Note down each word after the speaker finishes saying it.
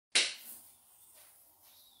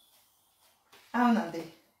How na dey?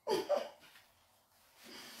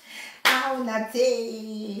 How na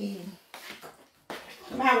dey?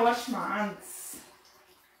 May I wash my hands?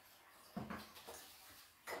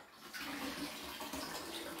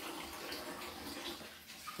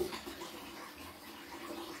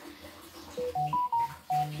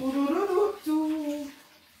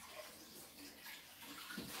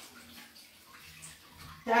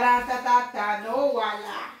 Ta-da-ta-ta-ta, no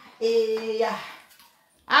wala. Yeah.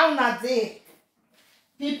 How na dey?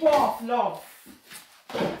 People of love.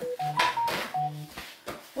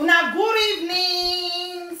 Una good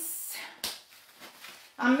evenings.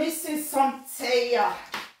 I'm missing something. Yeah.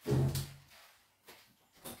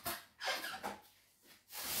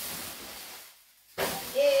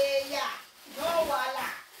 No wala.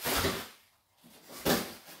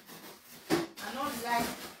 I don't like.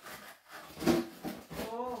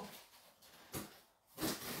 Oh.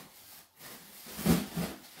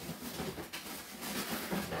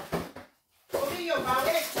 Orí Yorùbá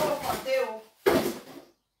wé kó kọ̀dé o.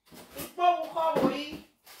 Ìpòwú kọ́ wò yí.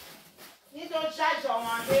 Nítorí ṣáàjọ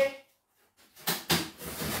wọn dé.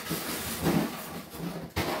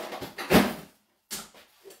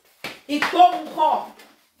 Ìpòwú kọ́.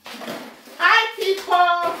 Hi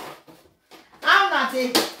people. How na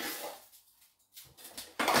dey?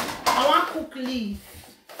 I want cook leaf.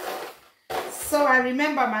 So I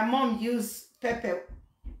remember my mom used pepper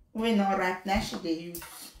when not ripe. Now she dey use.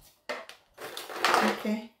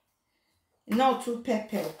 Okay. Not too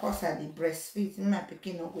pepper, of course I dey breastfeed. My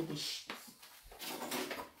pikin no go dey shit.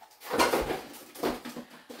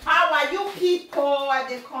 How are you people? Where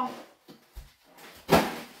they come?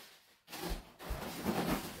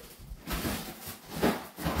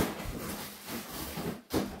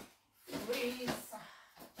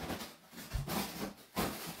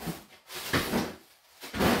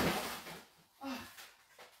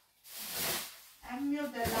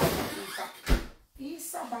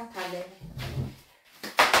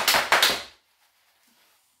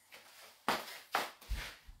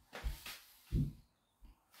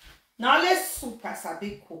 Now let's soup as a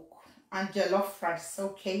big cook and jollof rice,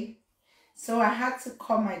 okay? So I had to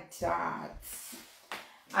call my dad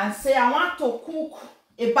and say I want to cook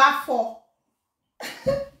a bafo.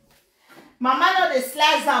 Mama know the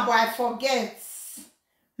slice am, but I forget.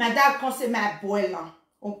 My dad can say my boil am,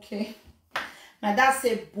 okay? My dad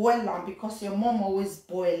say boil am because your mom always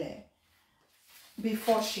boil it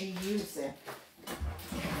before she use it.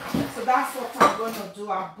 So that's what I'm going to do.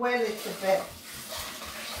 I'll boil it to bed.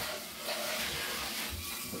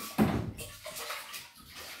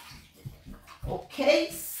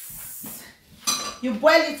 Okay. You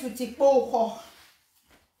boil it with ikpo.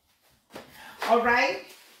 All right.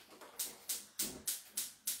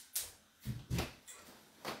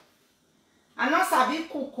 I know sabi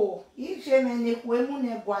cook. Ije me ne kwemu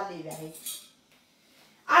ne gwale rai.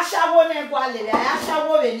 Ashawo ne gwale rai.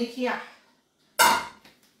 Ashawo we nikia.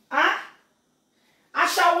 Ah?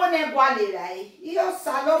 Ashawo ne gwale rai. Iyo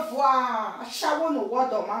salo bwa. Ashawo no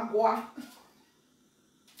wodo magwa.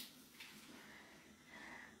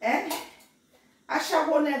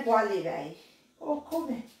 Ashawo ne gwale rai. Oh,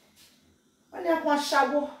 come. On est quoi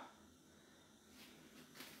shawo?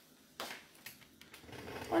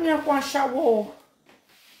 On est quoi shawo?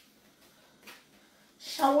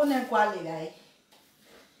 Shawo ne gwale rai.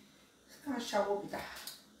 Can't shawo bida.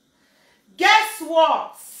 Guess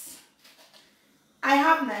what? I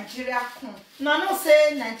have Nigeria corn. No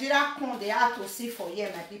say Nigeria corn they have to see for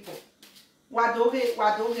here, my people. Wadore go.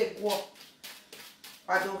 Wadore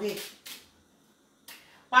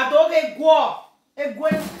go.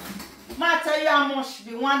 Egwe. Ma tell you how much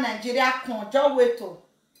be one Nigeria corn. Just wait oh.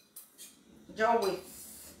 Just wait.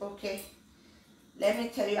 Okay. Let me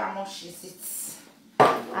tell you how much is it.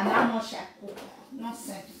 And how much I cook.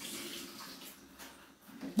 Nonsense.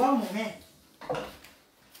 Bon moment.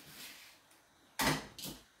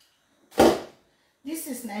 This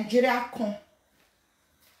is Nigeria corn.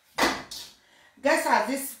 Guess how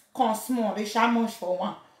this corn small. They how much for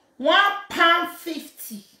one?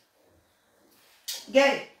 £1.50.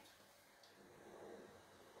 Get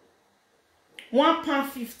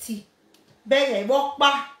 £1.50. Bege walk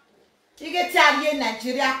back. You get here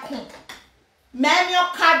Nigeria corn. Man your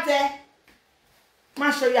card there.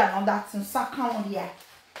 I'll show you another thing. Second one here.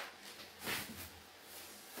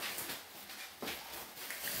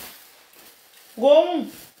 Go.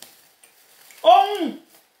 Oh.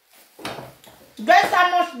 Guess how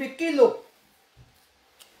much the kilo?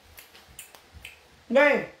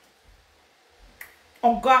 Hey.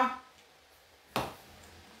 Oga.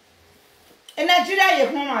 In Nigeria, you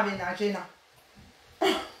come out in Nigeria.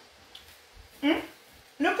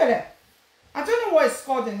 Look at it. I know what it's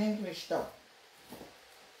called in English though.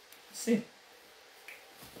 See.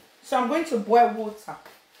 So I'm going to boil water.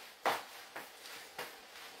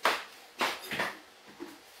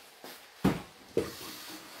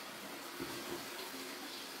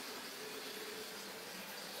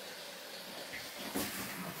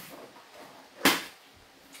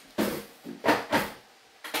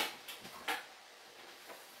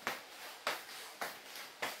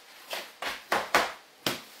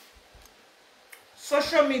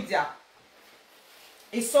 Social media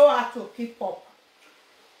is so hard to keep up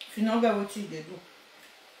if you don't get what you do.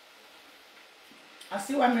 I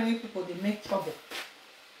see why many people they make trouble.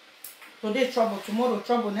 Today trouble, tomorrow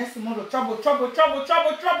trouble, next tomorrow trouble.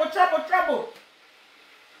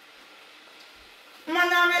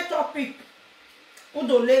 Maname topic.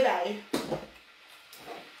 Udo leva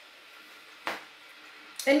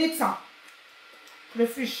anytime.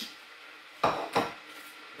 Crayfish.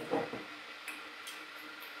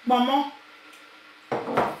 Mama.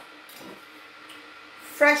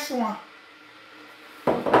 Fresh one.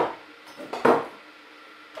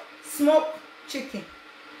 Smoked chicken.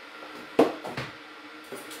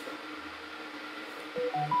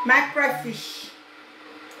 Microfish.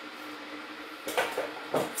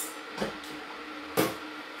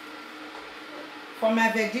 For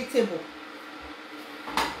my vegetable.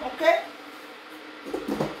 Okay?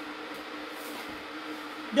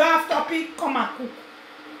 Don't have topic, come and cook.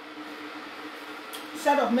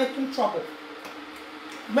 Instead of making trouble.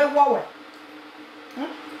 But what?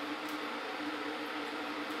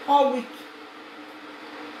 All week.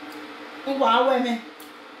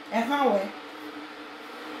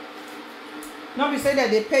 Not be say that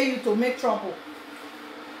they pay you to make trouble.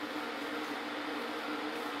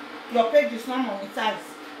 Your page is not monetized.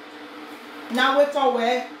 Now wait till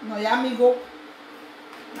where no yami go.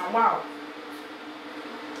 Now wow.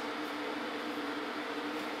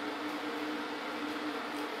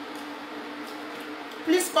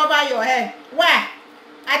 Please cover your hair. Where?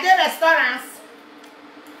 At the restaurants.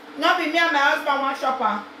 Not be me and my husband one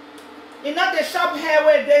shopper. You know the shop hair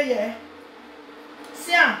where they here.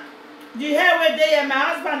 See, the hair where they here, my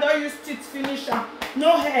husband don't use teeth finisher.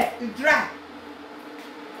 No hair, it's dry.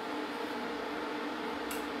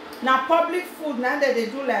 Now public food, now that they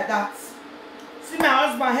do like that. See my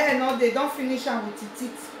husband hair, no, they don't finish am with the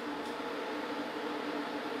teeth.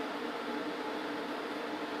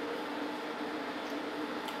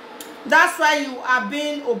 That's why you are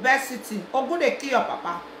being obesity. Ogun dey kill your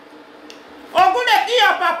papa. Ogun dey kill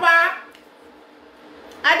your papa.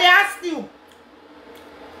 I dey ask you.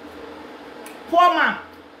 Poor man.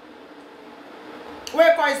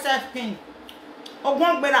 Where call yourself king?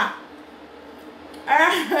 Ogun Ogbeide.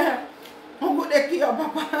 Ogun dey kill your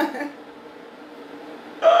papa.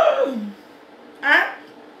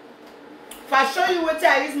 If I show you what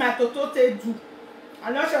I use my toto to do,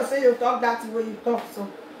 I'm not sure say you talk that way you talk so.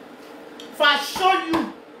 If I show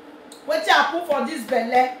you what I put for this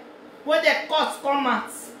belly, where the cuts come out.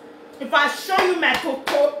 If I show you my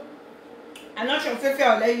toto, I'm not sure if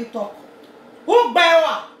I'll let you talk. Who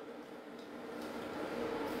buy?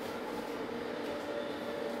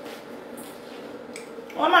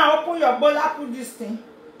 When I open your bowl, I put this thing.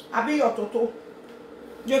 I be your toto.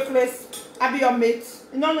 Your place. I be your mate.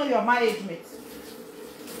 You don't know you're my age mate.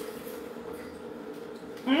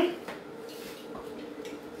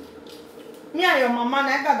 Me and your mama,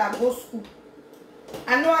 I gotta go school.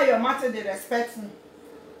 I know how your mother they respect me.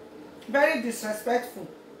 Very disrespectful.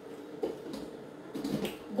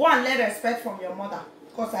 Go and learn respect from your mother.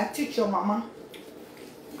 Because I teach your mama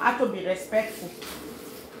how to be respectful.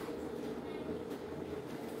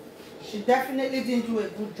 She definitely didn't do a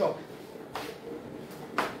good job.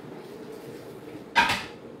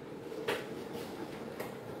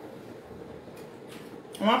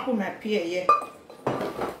 I want to put my pear here.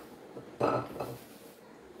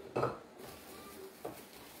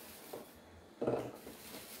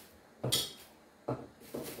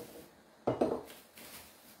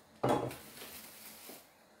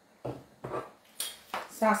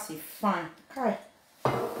 Sassy, fine. Okay.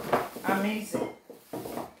 Amazing.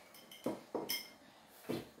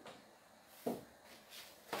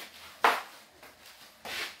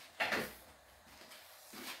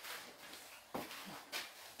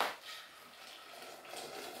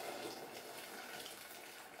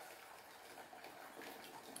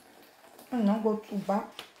 I'm not go too bad.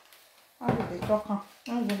 How did they talk? I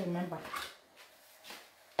don't even remember.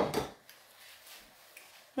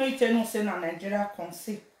 No, you tell no say na Nigeria can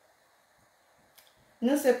see.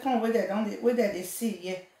 No say come where they don't where they see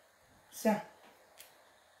yeah. See.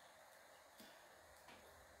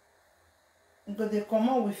 Because they come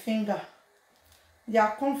out with finger. They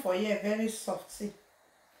are come for here very soft. See,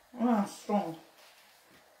 strong.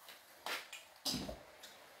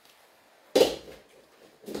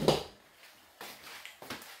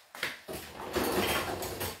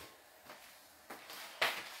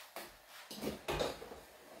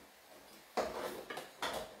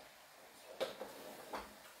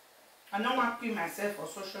 I don't want to kill myself for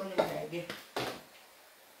social media again.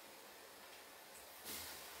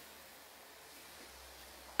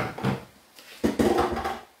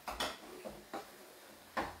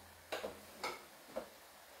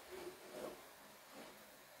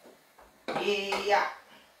 Yeah.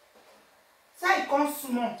 Ça il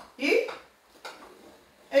consomme. Et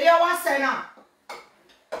il y a un sénat.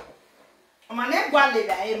 On m'a dit quoi les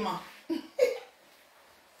daïmans.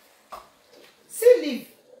 Si livre,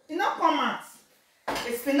 il n'a pas commence.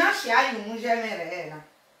 Et spinach il y a une jamais réelle.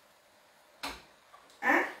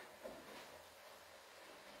 Hein?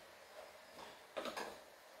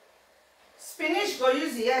 Spinach go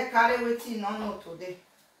use here carry wetin no know today.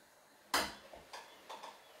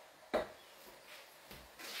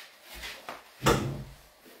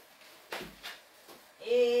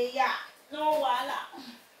 Yeah, no wala.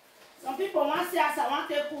 Some people want to say as I want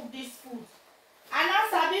to cook this food. I know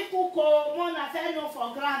sabi cook oh, one affair no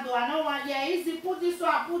for grand oh. I know one yeah easy. Put this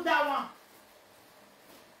one, put that one.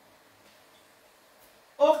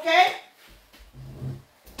 Okay.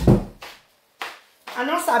 I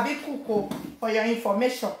know sabi cook oh, for your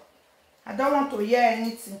information. I don't want to hear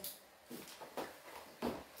anything.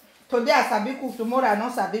 Today I sabi cook, tomorrow I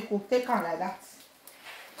don't sabi cook. Take on like that.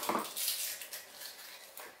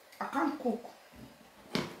 I can't cook.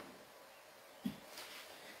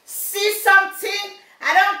 See something?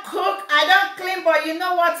 I don't cook, I don't clean, but you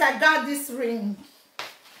know what? I got this ring.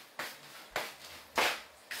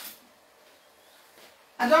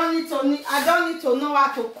 I don't need to know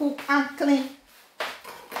how to cook and clean.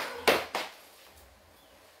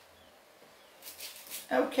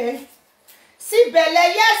 Okay. See Belle,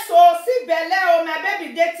 yes, oh, see Belle, oh, my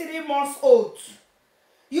baby dey 3 months old.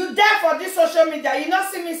 You there for this social media, you not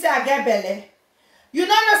see me say I get Belle. You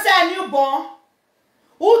don't know say I newborn.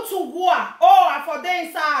 Who to go? Oh, I for them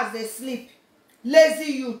inside as they sleep.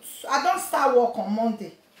 Lazy youth. I don't start work on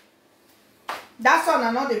Monday. That's why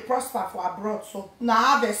I know they prosper for abroad. So now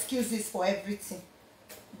I have excuses for everything.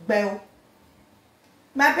 Bell.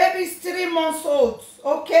 My baby is 3 months old.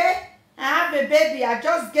 Okay? I have a baby. I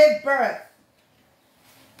just gave birth.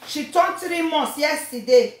 She turned 3 months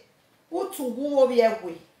yesterday. Who to go over here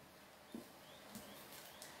with?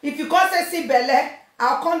 If you can't say see Belle,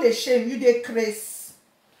 I'll come the shame you dey crazy.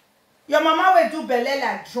 Your mama will do Belle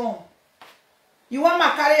like drum. You want me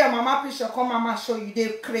carry your mama picture, come mama show you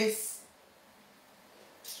dey crazy.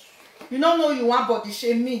 You don't know you want body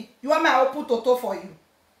shame me. You want me to open Toto for you.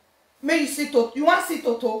 May you see Toto. You want to see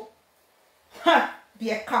Toto? Ha! Be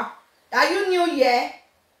a car. Are you new here?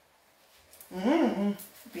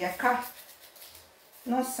 Be a car.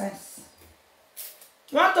 Nonsense.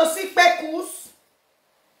 You want to see Pekus?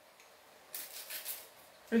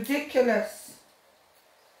 Ridiculous.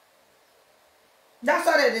 That's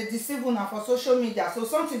why they deceive now for social media. So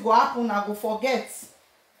something go happen, I go forget.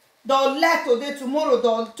 They'll let today, tomorrow,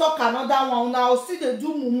 they'll talk another one. Now see they do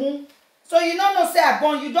mumu. So you don't know say I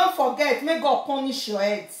born, you don't forget. May God punish your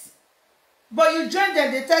heads. But you join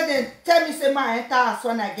them, they tell me say my enter as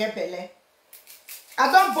when I get Belle.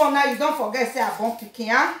 I don't born now, you don't forget say I born picking,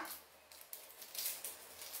 huh?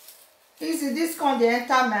 Easy, this con they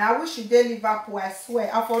enter me. I wish you dey Liverpool, I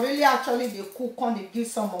swear. I for really actually they cook con they give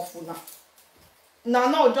some of you now.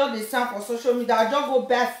 No, just the same for social media. I just go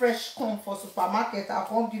buy fresh corn for supermarket. I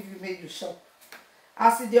can't give you make you shop.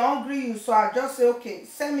 I see they hungry you, so I just say okay,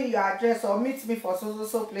 send me your address or meet me for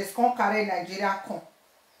so place. Come carry Nigeria corn.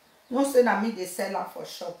 No say na me they sell am for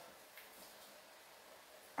shop.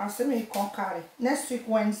 I say me come carry. Next week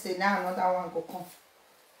Wednesday now another one go come.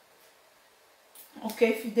 Okay,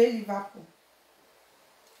 if you dey Liverpool.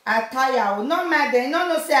 I tire. No matter,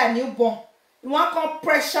 no say I newborn. You want to come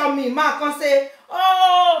pressure me, ma can say,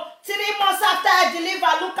 oh, 3 months after I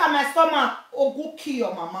deliver, look at my stomach. Oh, go kill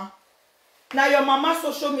your mama. Now your mama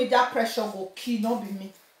social media pressure go kill, not be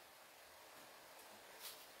me.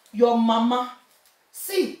 Your mama.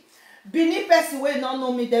 See, Benin person wey not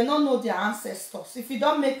know me, they don't know their ancestors. If you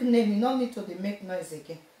don't make name, you don't need to make noise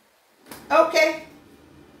again. Okay.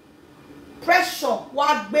 Pressure.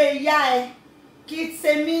 What be ya? Kids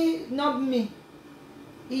say me, not me.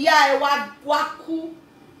 Yeah, waku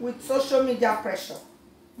with social media pressure.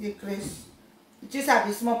 The grace. It just have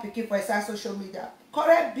a small picky for inside social media.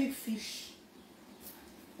 Correct big fish.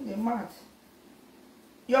 You're mad.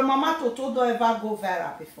 Your mama Toto don't ever go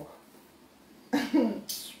viral before.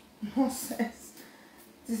 Nonsense.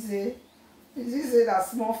 This is that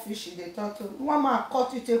small fish they thought to. One man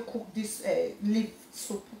cut it to cook this leaf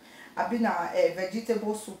soup. I been a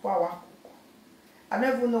vegetable soup I want cook. I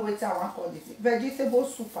never know what I want call it. Vegetable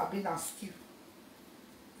soup I been a stew.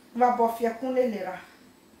 Va bofia con le lera.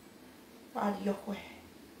 Pa yokwe.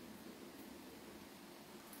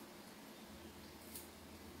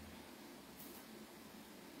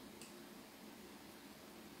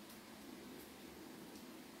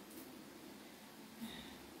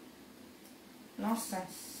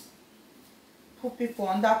 Nonsense. Put people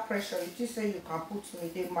under pressure. You just say you can put me,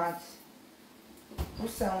 they mad. Who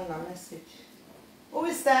send on a message? Who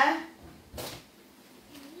is there?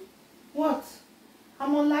 What?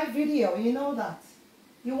 I'm on live video, you know that.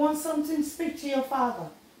 You want something? Speak to your father.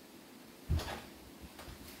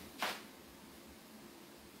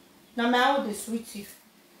 Now my old is with you.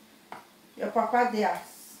 Your papa there.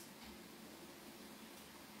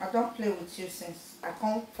 I don't play with you since I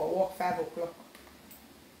come for work 5 o'clock.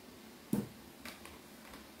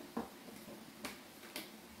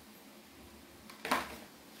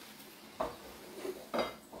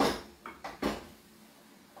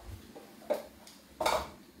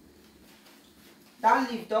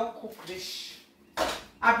 That leaf don't cook this.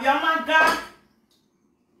 Abiamaga.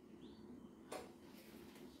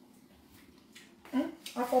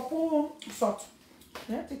 I for put salt.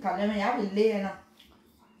 Yeah, take a lemon. I will lay now.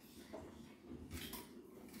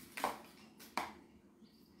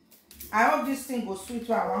 I hope this thing goes sweet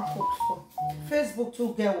where I want cook so. Facebook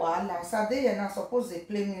too get wahala. So they are not supposed to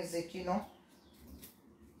play music, you know.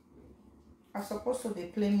 I'm supposed to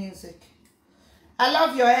play music. I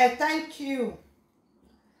love your hair. Thank you.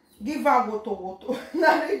 Give her woto.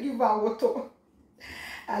 Now give her woto.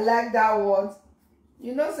 I like that word.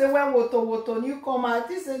 You know, say when woto you come out,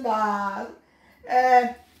 this is that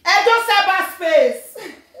Edo cyberspace.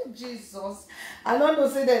 Jesus. I don't know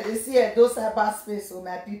say that they see Edo cyberspace for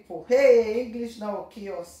my people. Hey, English now will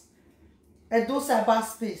kill us. Edo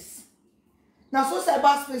cyberspace. Now so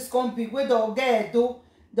cyberspace come big where they'll get Edo,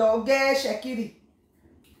 they'll get Shekiri,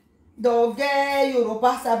 they'll get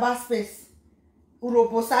Yoruba cyberspace.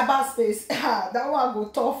 Urobo cyberspace. That one go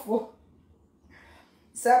tough for.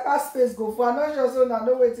 Cyberspace go for. I'm not sure so now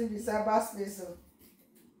no waiting be cyberspace.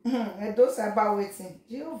 And those cyber waiting.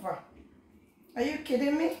 Jehovah. Are you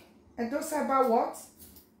kidding me? And those cyber what?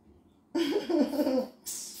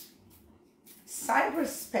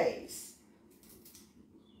 Cyberspace.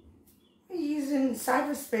 You're using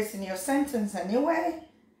cyberspace in your sentence anyway.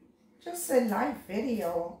 Just say live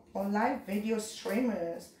video or live video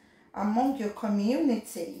streamers among your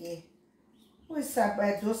community. Who is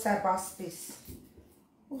cyberspace?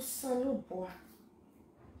 Who's salute boy?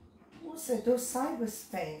 Who's those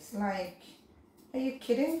cyberspace? Like, are you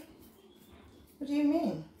kidding? What do you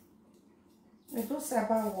mean? Those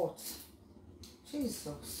about what?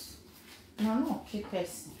 Jesus. No, keep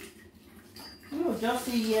person. You just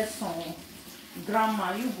say yes on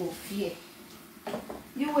grammar, you go fear.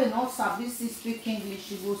 You will not sabi speak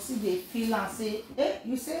English, you go see the feel and say, eh,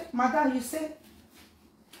 you say, madam, you say,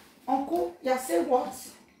 uncle, you say what?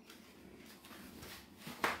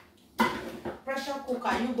 Pressure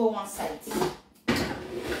cooker, you go one side.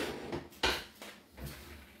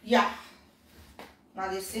 Yeah. Now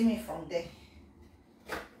they see me from there.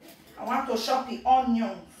 I want to chop the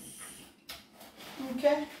onions.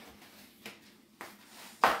 Okay?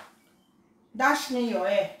 Dash me your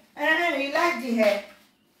hair. You like the hair?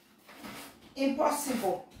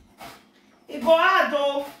 Impossible. It go hard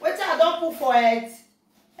though. Wait till I don't put for it.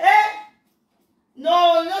 Eh?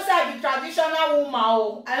 No, say I be traditional woman.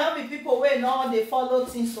 Oh. I don't be people where no they follow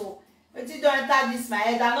things so. Wait till don't enter this my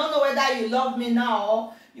head. I don't know whether you love me now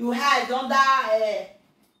or you hide under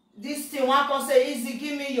this thing. One can say, Izzy,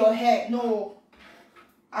 give me your hair. No.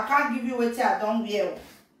 I can't give you what I don't wear.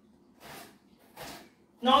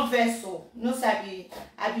 No vessel. No say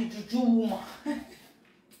I be juju woman.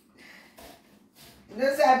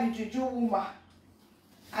 No say I be juju woman.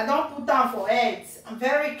 I don't put down for heads. I'm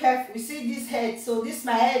very careful. You see this head, so this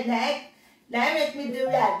my head neck. Now make me do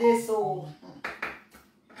like this. So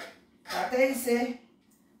I tell you say,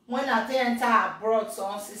 when I enter abroad,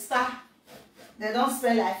 so sister, they don't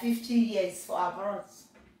spend like 50 years for abroad.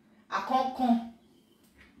 I can't come.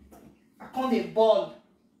 I can't the ball.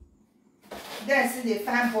 Then see they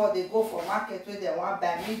find ball, they go for market where they want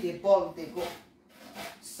buy me the ball, they go.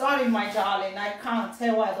 Sorry, my darling, I can't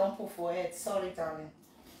tell why I don't put for head. Sorry, darling.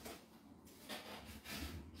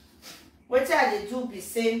 What they do be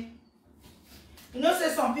say, you know,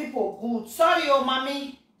 say some people good. Sorry, oh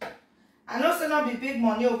mommy. I know say not be big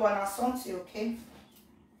money, but na something, okay?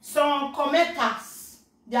 Some commenters,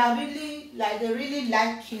 They are really like, they really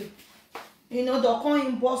like you. You know, they'll come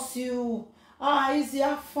inbox you. Ah, is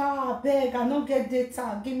it far? Beg, I don't get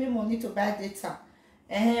data. Give me money to buy data.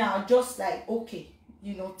 And I'll just like, okay,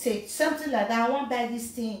 you know, take something like that. I want to buy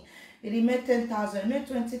this thing. It made 10,000, made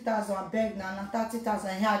 20,000. I beg now,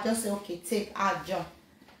 30,000. Here, I just say, okay, take, I jump.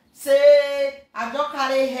 Say, I don't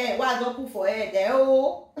carry hair. What I don't put for hair there?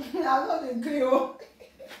 Oh, I don't agree. Oh.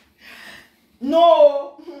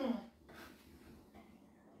 No.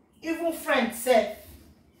 Even friends say.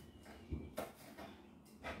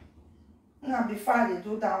 Now before they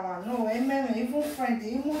do that one. No, amen. Even friends,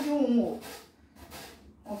 even you know.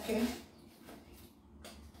 Okay.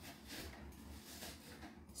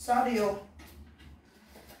 Sorry, oh.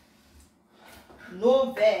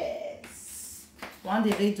 No verse. One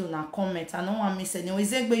day they do not comment. I don't want to miss anyway.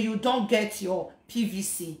 Is it but you don't get your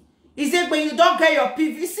PVC? Is it but you don't get your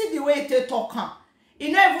PVC the way they talk?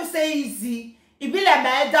 You never say easy. It be like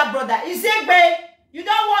my elder brother. Is it but you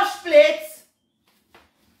don't wash plates?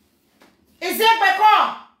 Is it but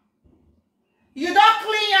come? You don't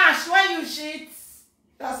clean ash when you shit?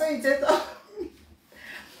 That's what you say.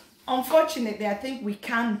 Unfortunately, I think we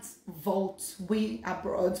can't vote. We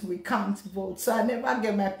abroad, we can't vote. So I never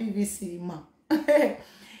get my PVC, ma.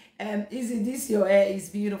 Izzy, this your hair is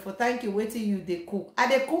beautiful. Thank you. Wait till you they cook. I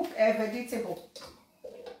they cook a vegetable.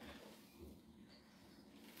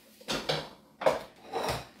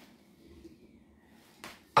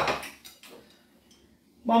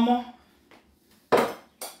 Mama.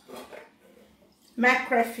 My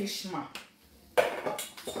crayfish, ma.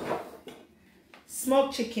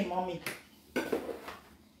 Smoked chicken, mommy.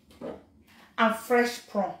 And fresh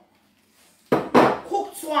prawn.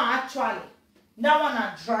 Cooked one, actually. That one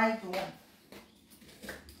a dried one.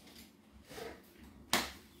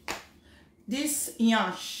 This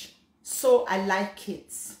yansh, so I like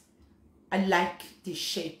it. I like the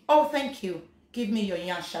shape. Oh, thank you. Give me your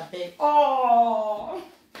yansh, babe. Oh.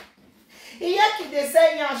 Iyeki they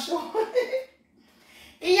say yansh.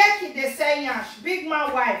 Iyeki they say yansh. Big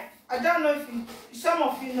man wife. I don't know if you, some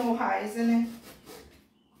of you know her, isn't it?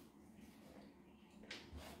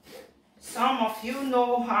 Some of you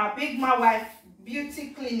know her. Big my wife beauty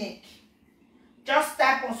clinic. Just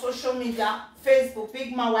type on social media, Facebook,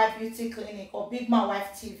 Big my wife beauty clinic, or Big my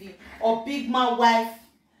wife TV, or Big my wife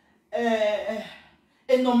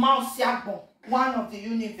normal siagbon, one of the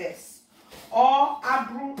universe, or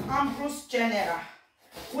Ambrose General.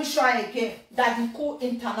 Which one again? Daddy Cool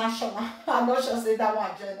International. I'm not sure say that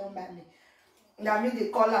one general money. I mean they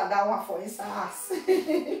call her that one for his ass.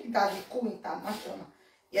 Daddy Cool International.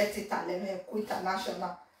 Yet Italian Cool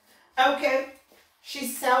International. Okay. She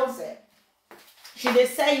sells it. She dey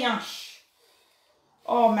sell yansh.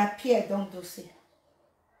 Oh, my peer don't do see.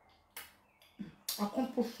 I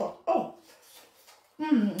can't put short. Oh.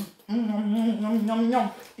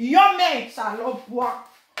 Yummy, salo bois.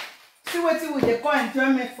 See what we dey call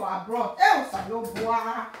enjoyment for abroad. Eh, salo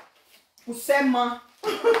bois. Usema.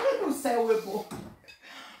 Usewebo.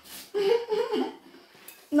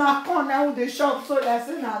 Now come now with the shop so that's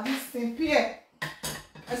now this thing peer.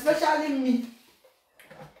 Especially me.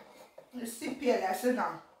 You see peer like say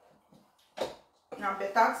now. Now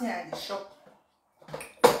better thing at the shop.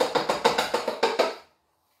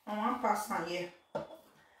 I want pass my here.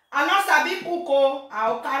 I know sabi cook.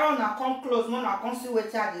 I'll carry on and come close. No, I can't see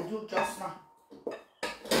what they do just now.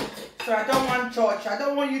 So I don't want judge. I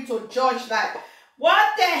don't want you to judge like,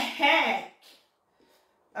 what the heck?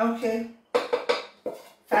 Okay.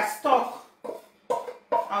 If I stop,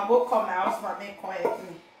 I'll go call my husband and call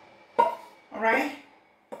me. Alright?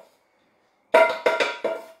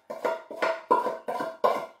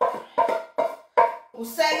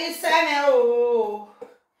 Usagi sene o.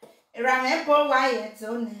 Iramepo wayet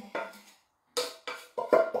one.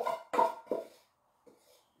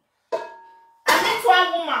 I met one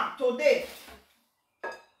woman today.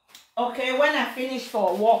 Okay, when I finish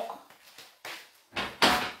for work,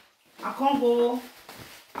 I can't go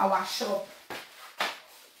our shop.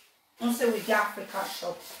 Don't say we get Africa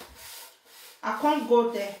shop. I can't go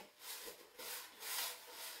there.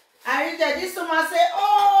 I read that this woman say,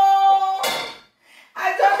 oh,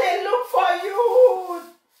 I thought they look for you.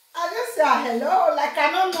 I just say hello, like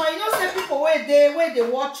I don't know. You know, say people where they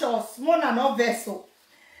watch us, more than no vessel.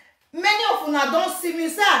 Many of them don't see me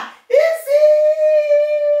say, Izzy,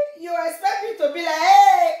 you expect me to be like,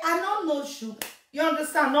 hey, I don't know you. You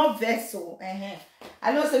understand? Not vessel.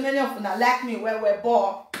 I know so many of them like me where we're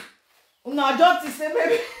born. No, don't say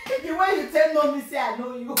maybe the way you tell no me say I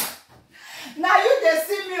know you. Now you they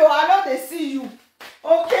see me or I know they see you.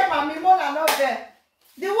 Okay, mommy, more than not there.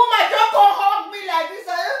 The woman just come hug me like this.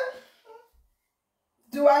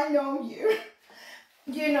 The I know you?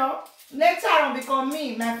 You know, later on, because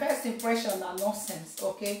me, my first impression are nonsense,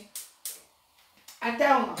 okay? I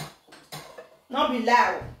tell you, not be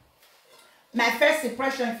loud. My first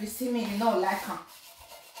impression, if you see me, you don't like her.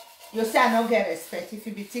 You say I don't get respect if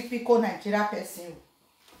you be typical Nigerian person.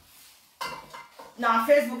 Now,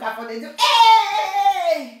 Facebook, I they do,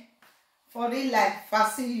 hey! For real life, if I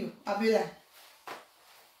see you, I'll be like,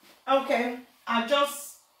 okay, I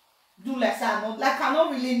just do less. I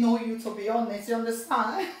don't really know you, to be honest. You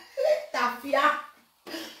understand? Tafia.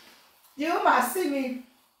 You must see me.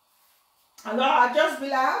 I just be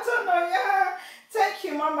like, I don't know, yeah. Thank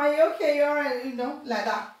you, mama. You okay? You're alright, you know, like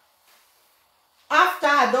that. After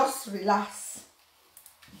I just relax,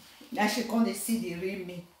 now she come to see the real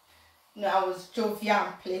me. You know, I was jovial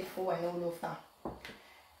and playful and all of that.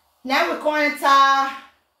 Now we come enter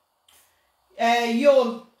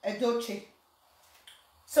Yul Edochie.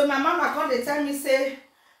 So my mama come to tell me, say,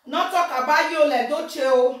 not talk about Yul Edochie,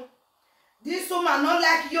 oh. This woman not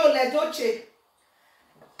like Yul Edochie.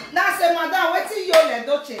 Now say, madam, wetin Yul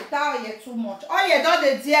Edochie tell you too much. Oh, you don't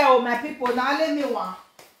the dear, oh, my people. Now let me one.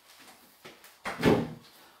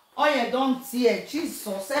 Oh, you don't dear,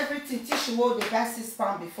 Jesus. Everything tissue will the buy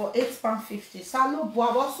 £6 before £8.50. Salo boy,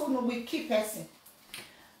 also no we keep person.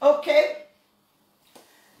 Okay.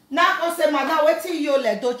 Now I say, madam, wetin Yul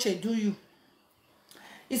Edochie do you?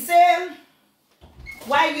 He say,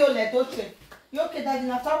 why Yul Edochie? You okay, daddy?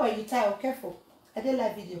 Not how you tie, okay, for I did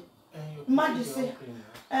like video. Mad you say,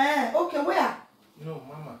 okay, where? No,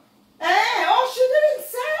 mama. Oh, she didn't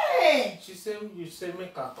say. She said you say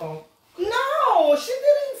make her come. No, she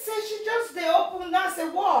didn't say. She just they open now say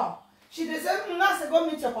what? She they say now say go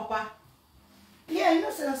meet your papa. Yeah, you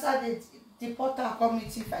know say that's how they deport her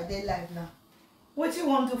committee if I did live now. What you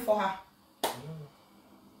want to do for her?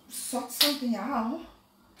 Sort something out.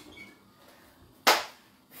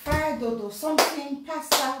 Fried dodo, something,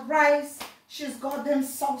 pasta, rice. She's got them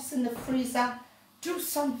sauce in the freezer. Do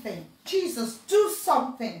something. Jesus, do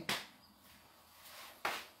something.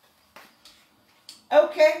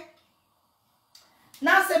 Okay.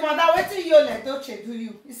 Now say, mother, what do you let Edochie do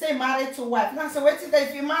you? You say married to wife. Now say, wait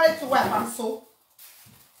if you married to wife, I'm so.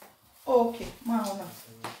 Okay, my honor.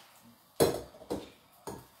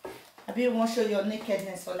 I be want to show your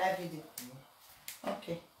nakedness for live video.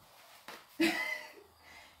 Okay.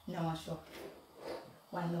 No, I'm sure.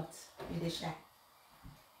 Why not? You shy?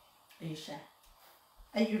 Are you shy?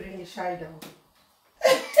 Are you really shy though?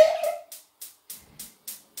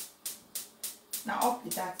 Now up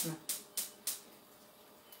with that now.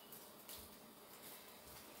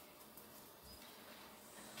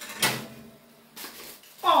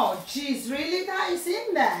 Oh jeez, really? That is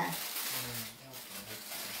in there.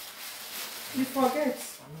 You forget.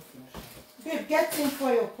 Babe, get in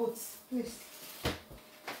for your puts, please.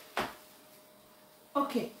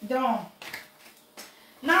 Okay, done.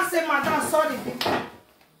 Now say, madam, sorry, people.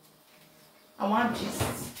 I want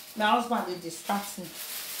gist. My husband is distracting.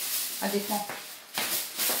 And they come.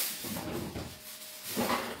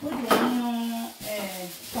 What do you know?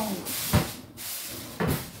 Tongue.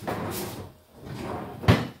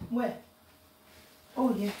 Where?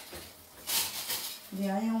 Oh, yeah. The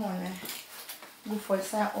iron one. Go for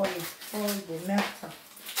inside oil. Oil the melter.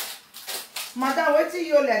 Madam, what do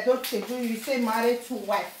you let Edochie do? You say married to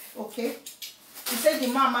wife, okay? You say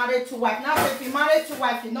the man married to wife. Now, if you married to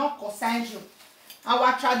wife, it not concerns you.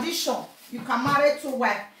 Our tradition, you can marry to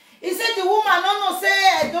wife. He said the woman no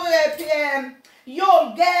say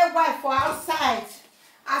you'll get wife for outside.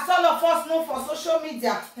 As all of us know for social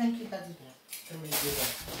media. Thank you, daddy. Let me do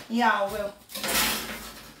that. Yeah, well.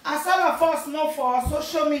 As all of us know for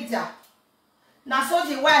social media. Now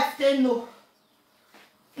so the wife they know.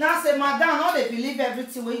 Now say, madam, how they believe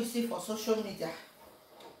everything what you see for social media.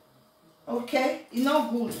 Okay? It's not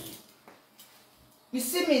good. You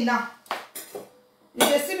see me now. If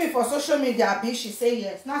they see me for social media, I be, she say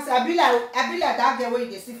yes. Now say, I be like that girl where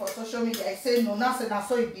you see for social media. I say no. Now say, now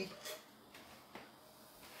so it be.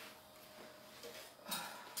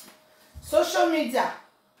 Social media.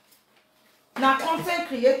 Now content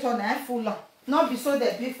creator na full on. Not be so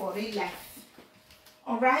they be for real life.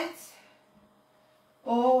 Alright?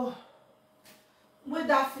 Oh, with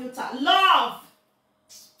that filter. Love.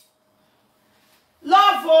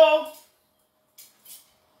 Love, oh.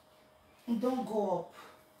 Don't go up.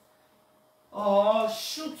 Oh,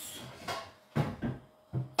 shoot.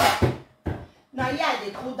 Now, yeah,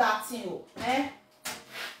 they put that thing, oh. Eh?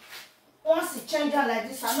 Once it changes like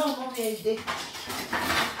this, I don't know where it is.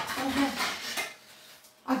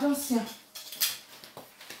 I don't see him.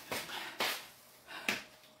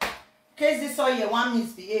 In case this all you want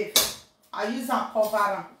misbehave. I use and cover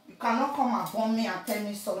them. You cannot come and burn me and tell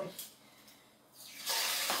me sorry.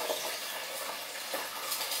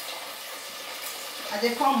 And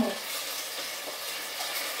they come up.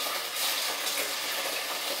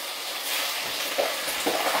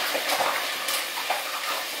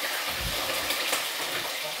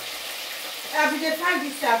 I will find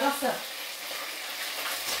this here, that's it.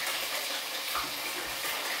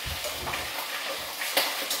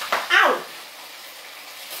 Ow!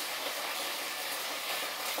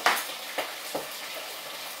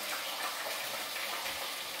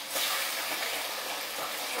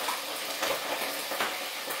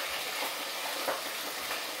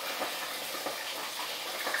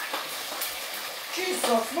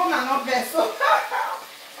 Jesus, one and not best.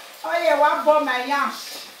 Oh yeah, what bought my yash?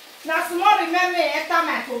 Now small remember enter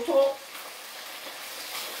my toto.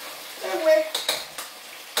 Anyway.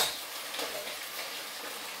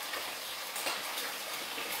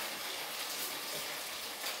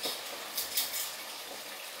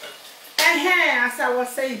 As I was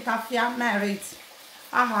saying, Tafia married.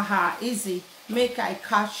 Easy. Make I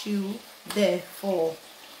catch you there for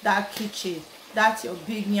that kitchen. That's your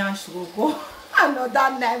big nyash will go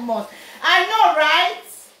another 9 months. I know, right?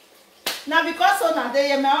 Now because on that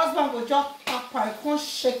day, my husband will just tap her, he can't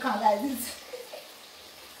shake her like this.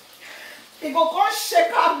 He go can't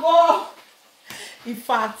shake her go. In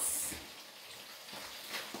fact,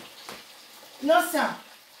 no sir,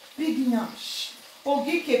 big nyash.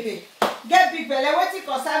 Ogi kebe. Get big belly, what it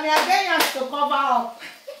cause I get yams to cover up.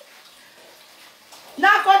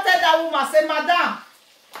 Now go tell that woman, say, Madam,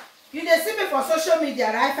 you dey see me for social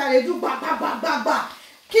media, right? And they do ba ba ba ba ba.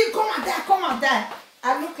 Keep come and there.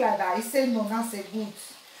 I look like that. He say no, that's a good.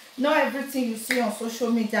 Not everything you see on social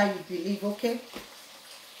media you believe, okay?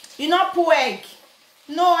 You not put egg.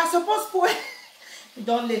 No, I suppose put egg. You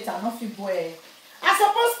don't later, not feel put egg. I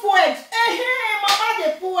suppose put egg. Hey, mama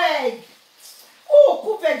they put egg. Oh,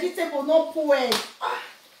 cook vegetable, no put egg.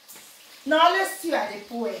 Now let's see why they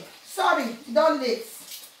put egg. Sorry, don't late.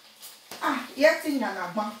 Yet in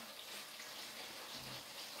your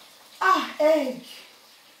egg.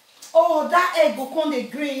 Oh, that egg will come the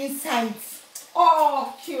green inside.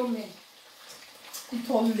 Oh, kill me.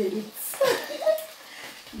 Don't late.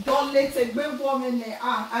 Don't let a big woman.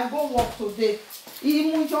 I go work today.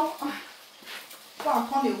 So I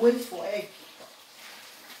can't wait for egg.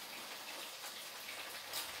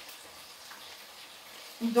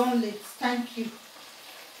 Don't let. Thank you.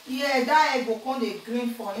 Yeah, that egg will come the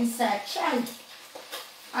green for inside. Try.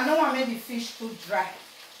 I don't want to make the fish too dry.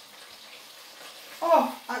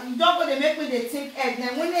 Oh, you don't go to make me the thick egg.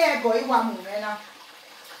 Then when the egg go, you want more now.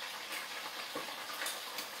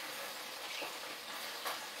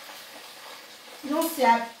 No, see,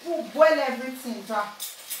 I boil everything dry.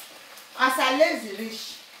 As I lazy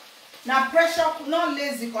rich. Now pressure, not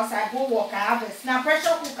lazy because I go work, I harvest. Now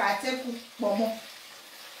pressure cook, I take cook momo.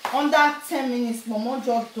 Under 10 minutes, momo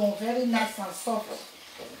just done very nice and soft.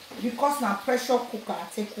 Because now pressure cooker, I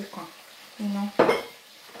take cooker. You know.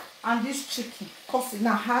 And this chicken, cause it's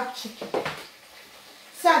not hard chicken.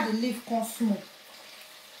 See how the leaf come smooth.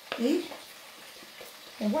 Eh?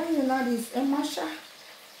 And when you know this, Masha.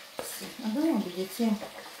 See, I don't want to get him.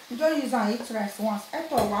 You don't use and eat rice once. I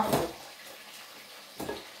thought waffle.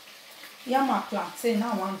 Yeah, my plantain,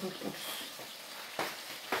 now I want to put.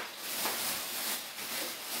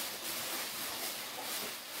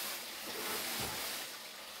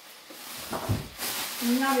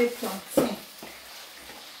 Now a plantain.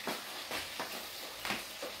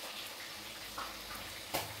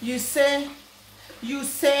 You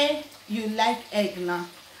say you like egg now.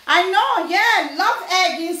 I know, yeah, love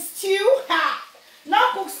egg in stew. Ha!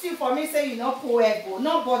 Not cook stew for me, say you not put egg.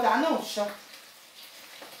 No bother, no sure.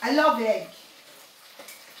 I love egg.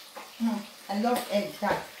 I love egg,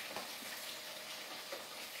 that.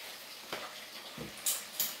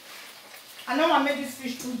 I know I made this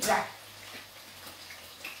fish too dry.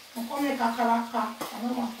 I'm going to make a kakaraka. I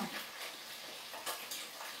don't want that.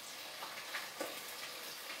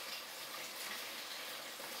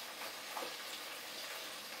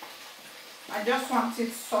 I just want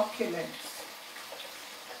it succulent.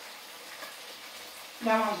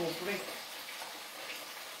 That one will break.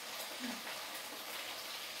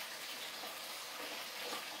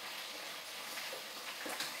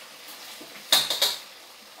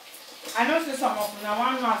 I know say some of them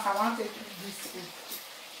want us, I want to eat this food.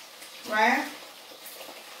 Right?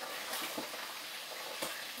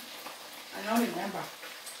 I don't remember.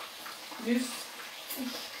 This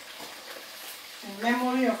in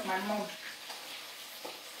memory of my mom.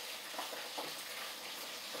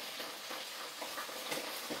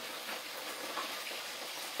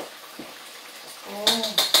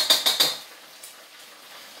 Oh.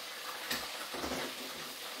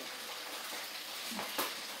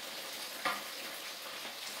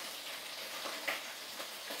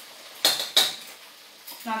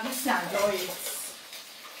 Now this I enjoy it.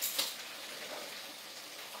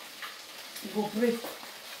 It will break.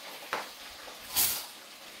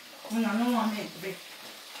 And I don't want it to break.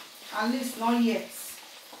 At least not yet.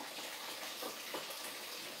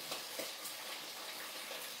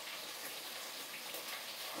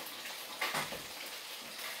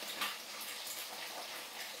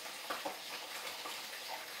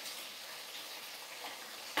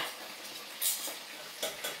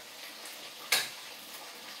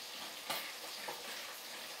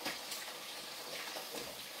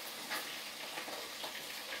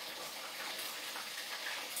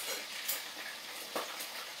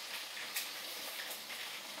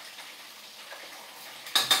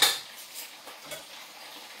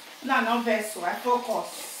 No, no vessel, I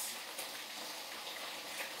focus.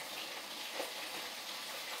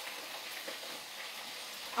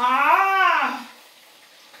 Ah!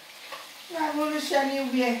 I'm going to share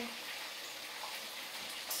anywhere.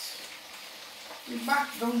 The back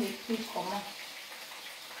don't make quick come on.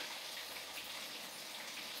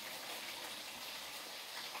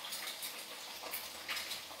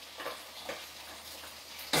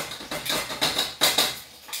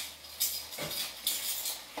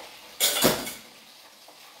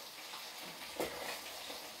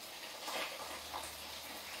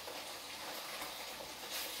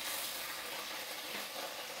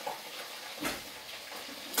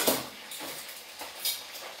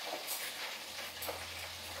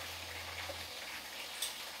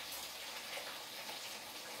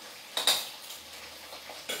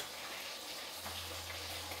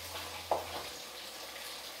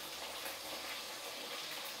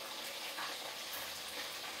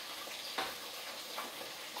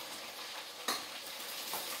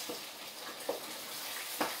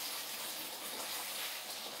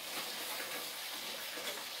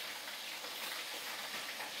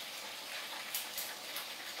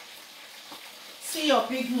 See your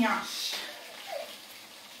big nyash.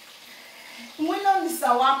 We know this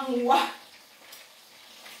awamuwa.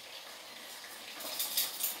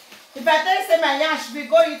 If I tell you say my nyash big,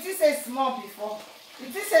 go, it is a small before.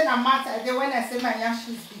 It is a matter then when I say my nyash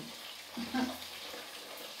is big.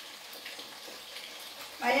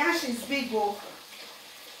 My nyash is big, oh.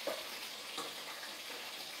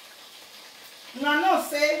 No,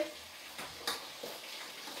 say.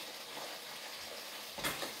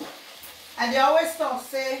 And they always talk,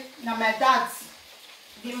 say, now my dad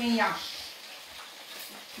give me yash.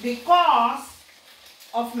 Because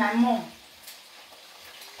of my mom.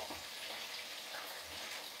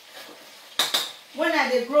 When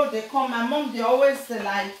they grow, they come, my mom, they always say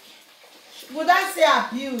like, would I say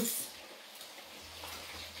abuse?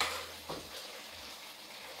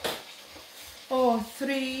 Oh,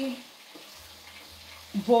 3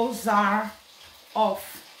 bowls are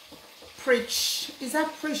off. Preach. Is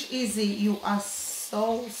that preach easy? You are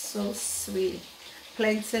so sweet.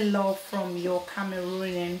 Plenty love from your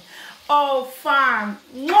Cameroonian. Oh, fam.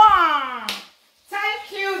 Mwah!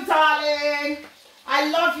 Thank you, darling.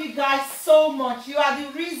 I love you guys so much. You are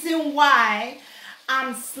the reason why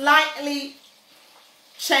I'm slightly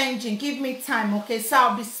changing. Give me time, okay? So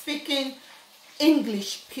I'll be speaking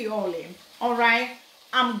English purely. All right?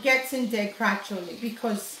 I'm getting there gradually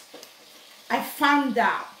because I found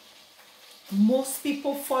out most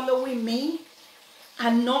people following me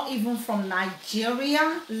are not even from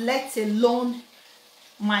Nigeria, let alone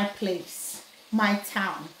my place, my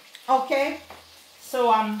town. Okay,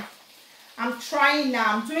 so I'm trying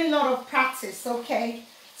now. I'm doing a lot of practice, okay,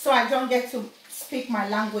 so I don't get to speak my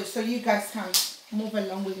language, so you guys can move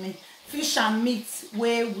along with me. Fish and meat,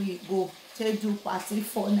 where we go to do party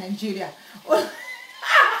for Nigeria.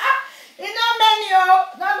 It's not many, oh,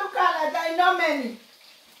 don't look at like that. It's not many.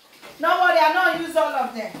 Nobody, I don't use all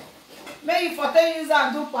of them. Maybe for 10 use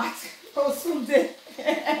and do party for Sunday.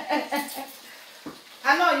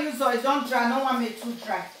 I don't use oil, don't dry. I don't want me too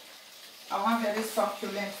dry. I want very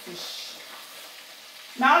succulent fish.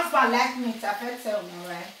 My husband like meat, I can tell me,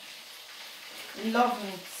 right? He loves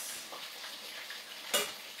meat.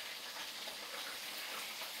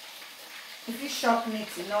 If you shop meat,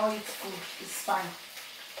 you know it's food, it's fine.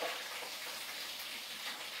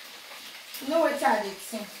 You know what I did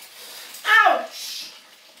think? Ouch!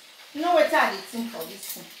 You know what I did think for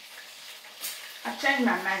this thing? I changed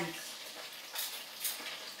my mind.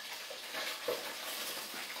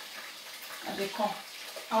 And they come.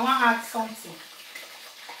 I want to add something.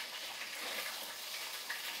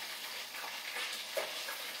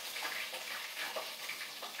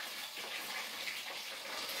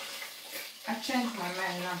 changed my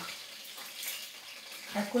mind now.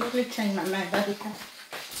 I quickly changed my mind by the time.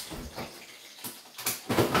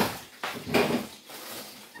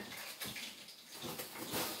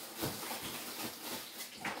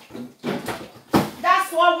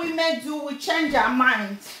 That's what women do. We change our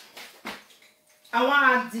mind. I want to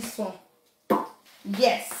add this one.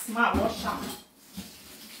 Yes, my wash out.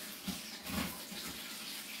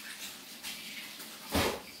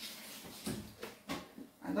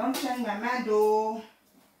 I don't change my mind though.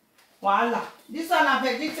 Voila. This one a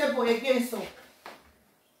vegetable again, so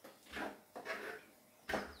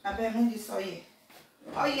I better make this oil.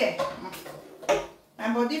 Oh yeah.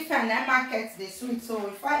 My body fan I market the sweet, so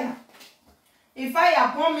if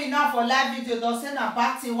I bomb me now for live video, don't say na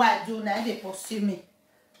bad thing what I do now they pursue me.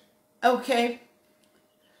 Okay.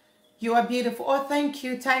 You are beautiful. Oh, thank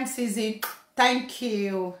you. Thanks, Izzy. Thank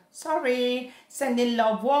you. Sorry. Sending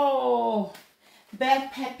love. Whoa. Bell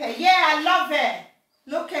pepper. Yeah, I love it.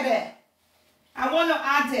 Look at it. I want to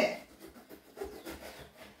add it.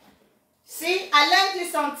 See, I learned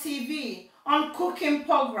this on TV, on cooking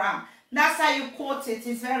program. That's how you quote it.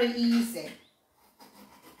 It's very easy.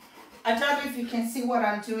 I don't know if you can see what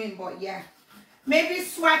I'm doing, but yeah. Maybe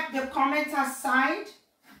swipe the comment aside.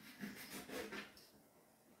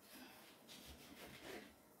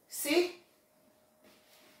 See?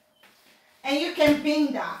 And you can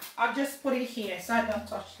bin that. I'll just put it here so I don't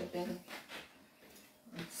touch the bin.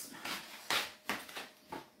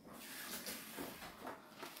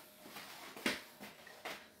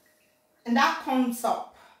 And that comes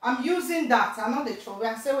up. I'm using that. I know the trouble.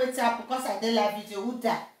 I say wait up because I did live video. Who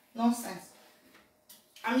that? Nonsense.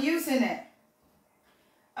 I'm using it.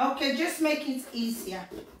 Okay, just make it easier.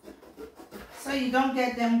 So you don't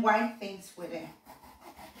get them white things with it.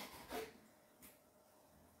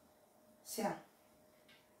 See?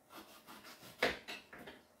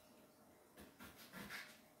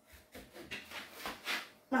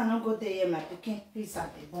 I don't go there, my picking piece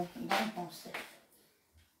at the bone. Don't post it.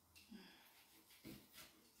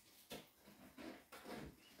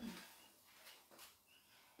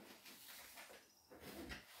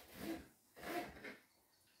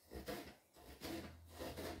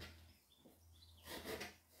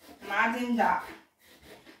 Imagine that.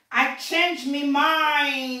 I changed my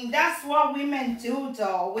mind. That's what women do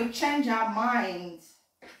though. We change our minds.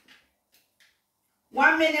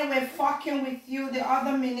 1 minute we're fucking with you, the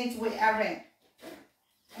other minute we aren't.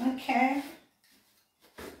 Okay.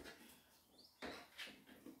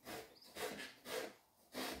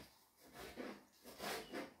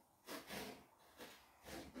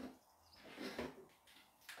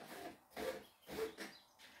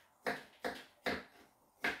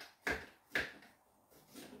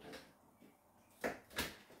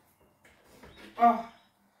 Oh.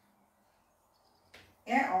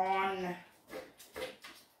 Get on.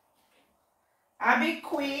 I'll be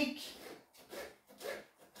quick.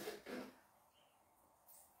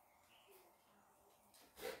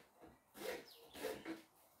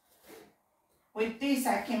 With this,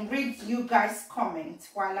 I can read you guys' comments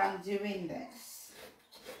while I'm doing this.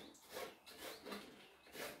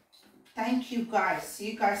 Thank you guys.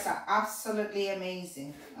 You guys are absolutely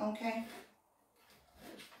amazing. Okay?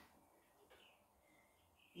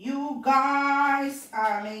 You guys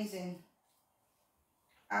are amazing.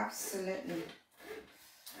 Absolutely.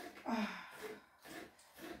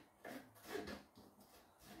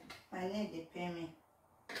 My nail they pay me.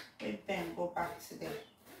 Wait, Ben, go back to them.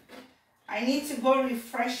 I need to go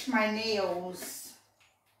refresh my nails.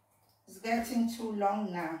 It's getting too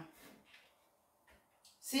long now.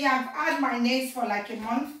 See, I've had my nails for like a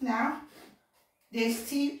month now. They're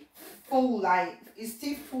still full, like it's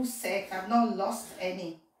still full set. I've not lost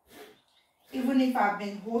any. Even if I've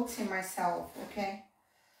been hurting myself, okay?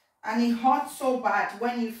 And it hurts so bad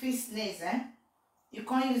when you feel sneeze, eh? You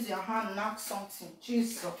can't use your hand, knock something.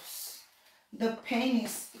 Jesus. The pain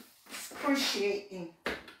is excruciating.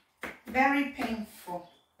 Very painful.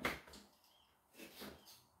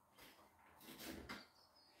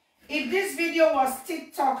 If this video was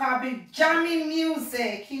TikTok, I'll be jamming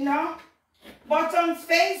music, you know? But on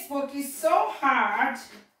Facebook, it's so hard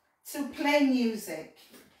to play music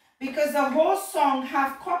because the whole song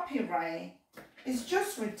have copyright. It's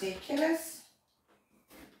just ridiculous.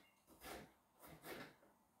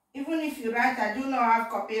 Even if you write, I do not have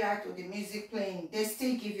copyright to the music playing, they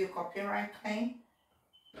still give you copyright claim.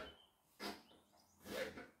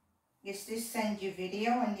 They still send you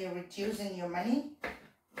video and they're reducing your money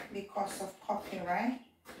because of copyright.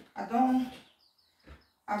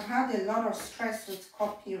 I've had a lot of stress with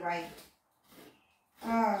copyright.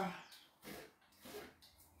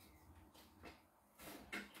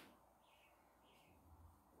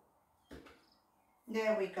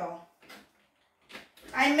 There we go.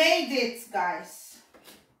 I made it, guys.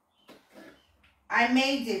 I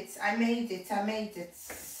made it.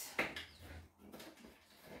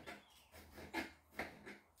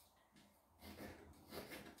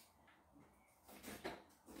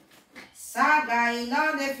 Saga in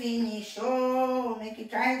all the finish. Oh, make it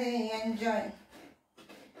try to enjoy.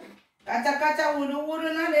 Kata kata wuru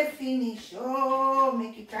wuru not the finish. Oh,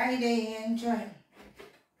 make it try to enjoy.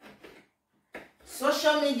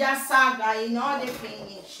 Social media saga in all the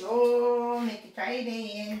finish. Oh, make it try to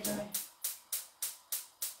enjoy.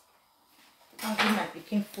 I'll give my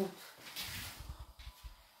picking food.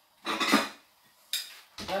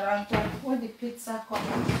 But I'm trying to put the pizza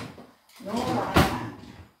cover. No,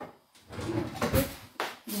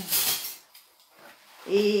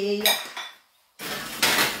 yeah.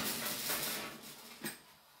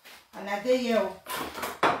 Another year.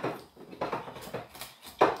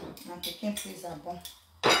 My picking freezer bon.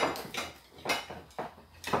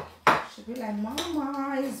 She'll be like,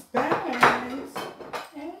 Mama, it's burnt.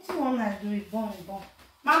 Anything you want to do is bon.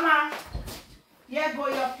 Mama, here go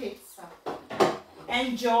your pizza.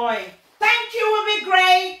 Enjoy. Thank you, will be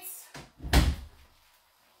great.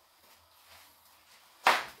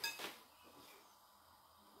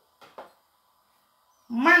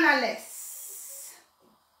 Mannerless.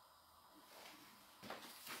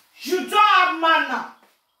 You don't have manner.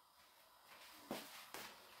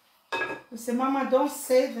 You say, Mama, don't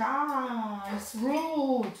say that. It's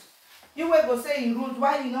rude. You will go say it's rude.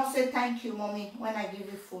 Why you not say thank you, Mommy, when I give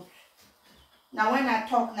you food? Now when I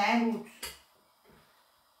talk, now I'm rude.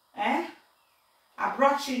 Eh? I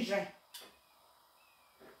brought children.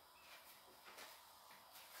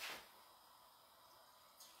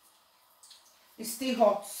 It's still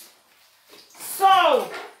hot. So,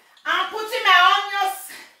 I'm putting my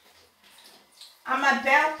onions and my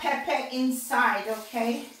bell pepper inside,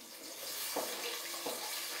 okay?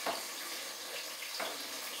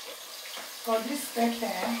 Got this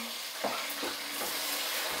pepper.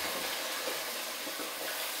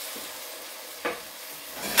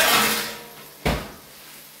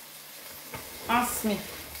 Ask me.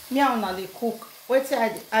 Me I wanna cook. Wait till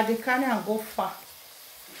I the carry and go far.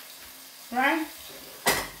 Right?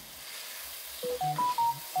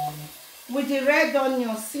 With the red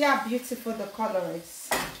onion, see how beautiful the color is.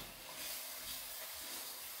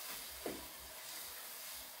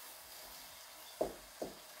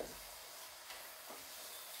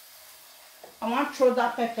 I want to throw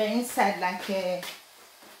that pepper inside like a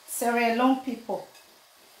Sierra Leone people.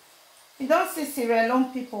 You don't see Sierra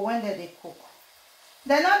Leone people when they cook.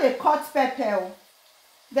 They're not the cut pepper.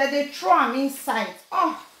 They throw them inside.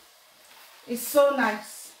 Oh, it's so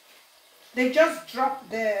nice. They just drop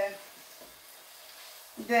the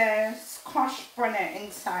scotch bonnet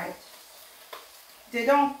inside. They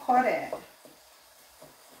don't cut it.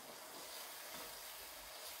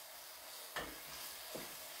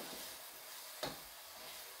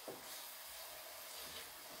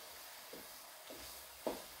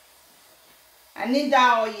 I need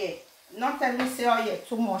that oil. Not let me say oil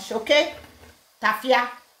too much, okay? Tafia,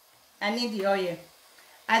 I need the oil.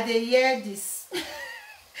 I dey hear this.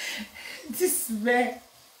 This man.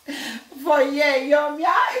 For yeah, yum.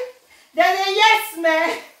 Then the yes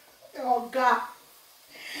man. Oh God.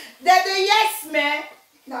 Then the yes man.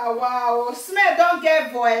 Now wow. Smell don't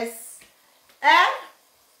get voice. Eh?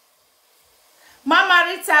 Mama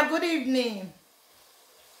Rita, good evening.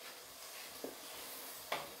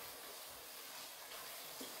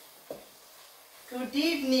 Good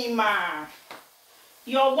evening, ma.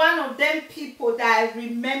 You're one of them people that I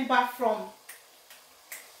remember from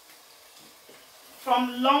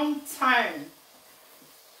long time.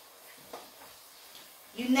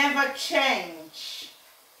 You never change.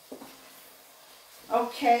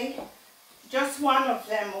 Okay? Just one of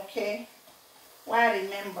them, okay? Why I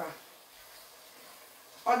remember.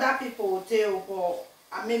 Other people will tell,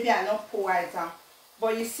 but maybe I not pour it down.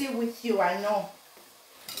 But you see, with you, I know.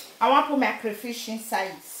 I want to put my crayfish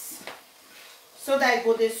inside so that it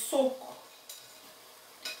go to soak.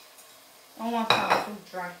 I don't want it too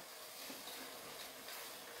dry.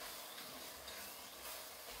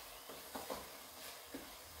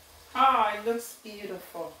 Oh, it looks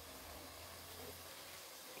beautiful.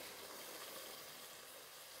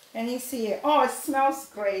 And you see it. Oh, it smells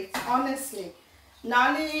great, honestly. Now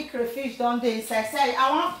only crayfish don't do this. I say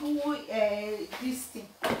I want to put this thing.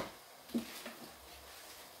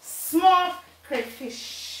 Small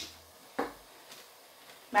crayfish.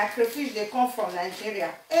 My crayfish, they come from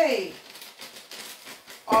Nigeria. Hey!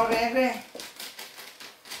 Already.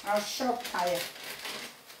 I'll shop tire.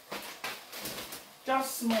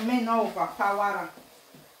 Just small, may not overpower am.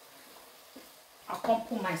 I can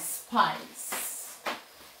put my spice.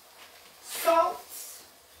 Salt,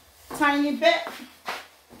 tiny bit.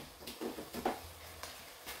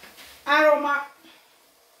 Aroma.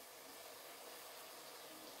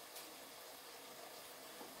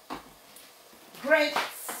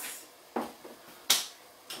 Grapes.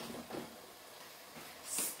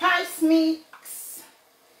 Spice mix.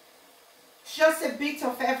 Just a bit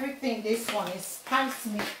of everything. This one is spice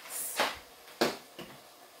mix.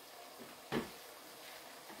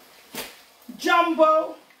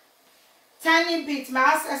 Jumbo, tiny bit.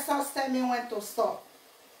 My ancestors tell me when to stop.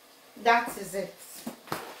 That is it.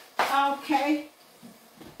 Okay.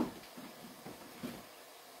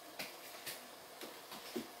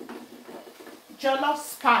 Jollof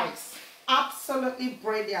spice. Absolutely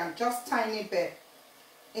brilliant. Just tiny bit.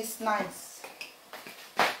 It's nice.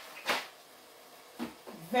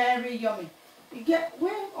 Very yummy. You get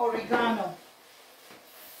where oregano?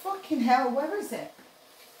 Fucking hell, where is it?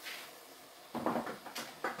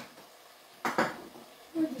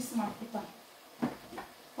 Where is my paper?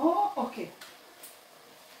 Oh, okay.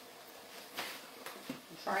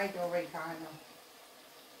 Dried oregano.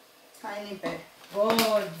 Tiny bit.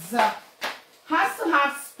 Good. Has to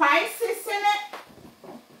have spices in it.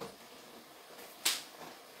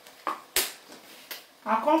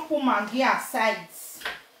 I can't put Maggi aside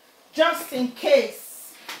just in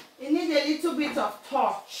case. You need a little bit of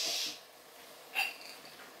touch.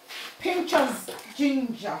 Pinch of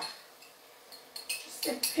ginger. Just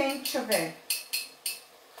a pinch of it.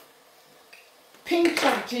 Pinch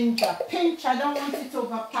of ginger. Pinch, I don't want it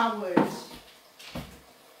overpowered.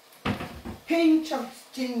 Pinch of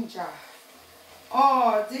ginger.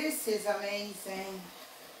 Oh, this is amazing.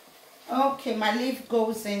 Okay, my leaf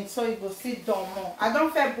goes in so it will sit down more. I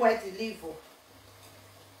don't feel boil the leaf.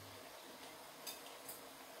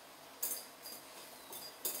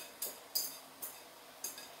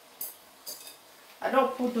 I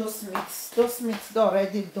don't put those meats. Those meats are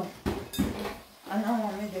already done. I don't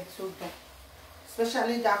want me to too done.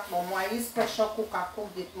 Especially that momo. I use pressure cook. I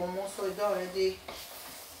cook the momo so it's already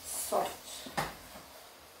soft.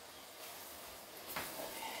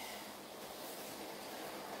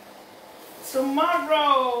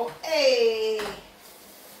 Tomorrow, hey,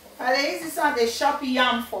 I use this on the shop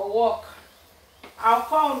yam for work.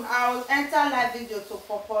 I'll enter live video to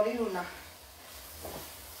popori una.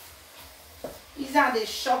 These are the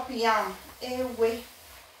shop yam. Away.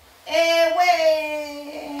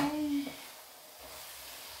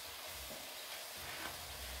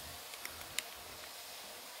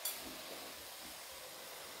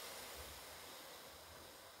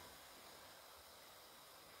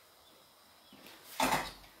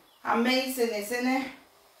 Amazing, isn't it?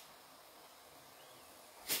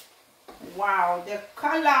 Wow, the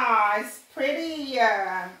color is pretty.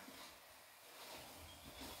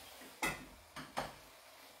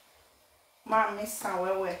 Mommy,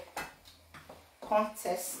 somewhere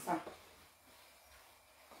contestant.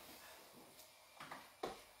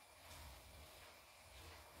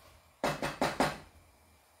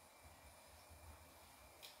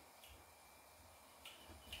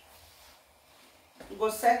 Go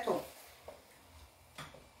settle.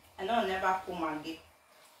 I know I never put Maggi.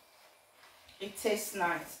 It tastes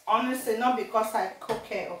nice. Honestly, not because I cook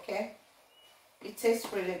it, okay? It tastes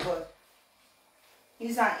really good.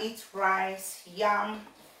 These are eat rice, yam,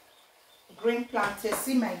 green plantain.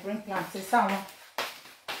 See my green plantain.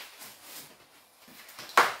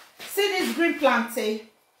 See this green plantain.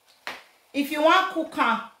 If you want cook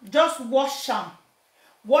them, just wash them.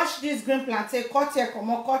 Wash this green plantain. Cut here, come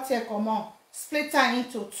on. Split her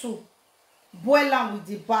into two. Boil them with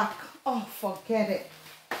the back. Oh, forget it.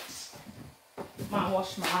 Man,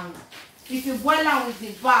 wash my hand. If you boil them with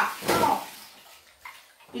the back, oh,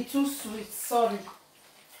 it's too sweet. Sorry.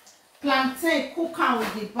 Plantain, cook them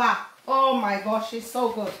with the back. Oh my gosh, it's so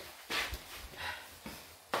good.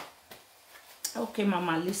 Okay,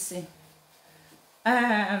 Mama, listen.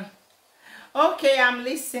 Okay, I'm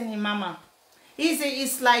listening, Mama. Easy,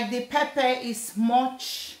 it's like the pepper is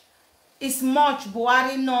much. It's much.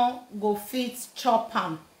 Buhari no go fit chop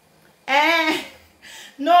am.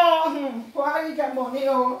 No, Buhari get money,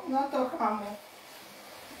 oh, not talk am.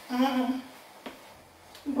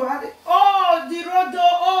 Buhari, oh, the road,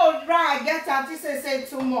 oh, right, get at this say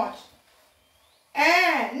too much.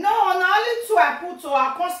 No, na only two I put, so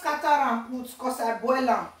I can't scatter and put, cause I boil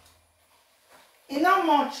am. It's not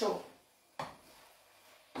much, oh.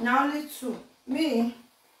 Na only two. Me,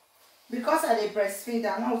 because I dey breastfeed,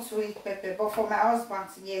 I know to eat pepper, but for my husband,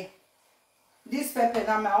 yeah. This pepper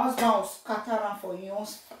now, my husband will scatter am for your own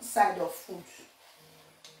side of food.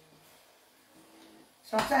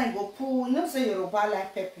 Sometimes you go put, you know say Yoruba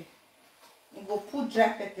like pepper. You go put dry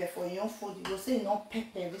pepper for your own food. You go say you know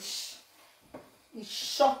pepper rich. It's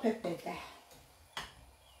short pepper there.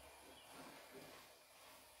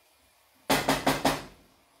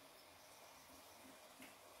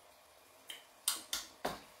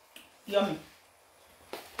 Yummy.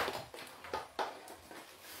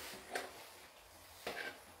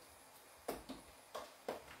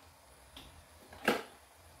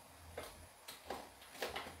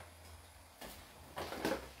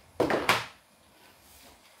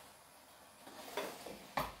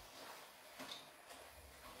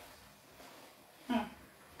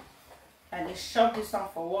 I will shop this one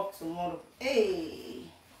for work tomorrow. Hey,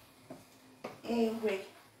 wait.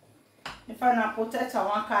 If I na potato, I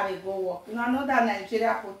want carry go work. You know that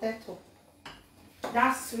Nigeria potato.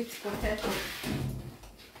 That sweet potato.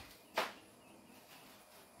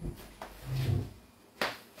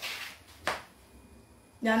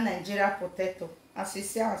 That Nigeria potato. As you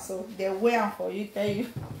see, so they weigh am for you.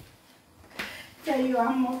 Tell you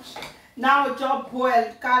how much. Now just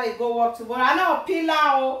boil, carry go work tomorrow. I know peel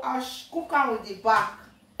out. I'll cook am with the back.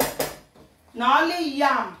 Now only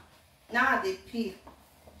yam. Now they peel.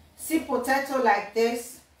 See potato like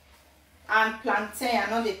this and plantain. I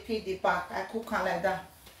know they peel the back. I cook am like that.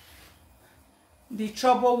 The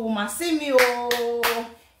trouble woman. See me, oh,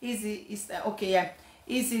 Easy. Is that okay? Yeah,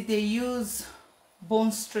 Easy. They use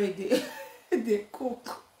bone straight. They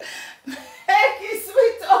cook. Make it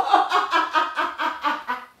sweet. Oh.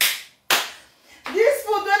 This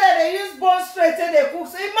food when they use bone straight and they cook.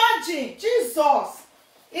 So imagine, Jesus,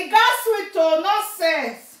 it got sweet. Oh,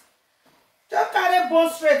 nonsense. Just carry bone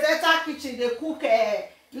straight enter kitchen. They cook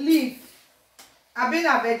leaf. I been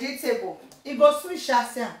a vegetable. It go sweet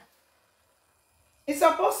shasian. It's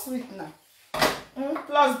supposed sweet now.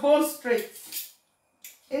 Plus bone straight.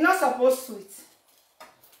 It's not supposed sweet.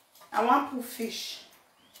 I want put fish.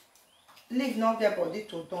 Leave not get body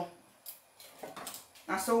to do.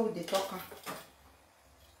 And so with the talker.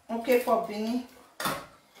 Okay, for Bini.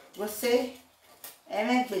 We say,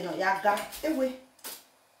 yaga. Away.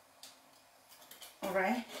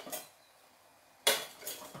 Alright.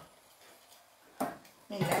 I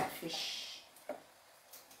like fish.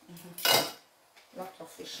 Lot of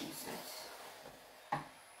fish inside.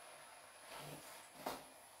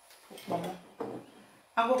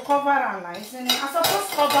 I will cover her now, isn't it? I'm supposed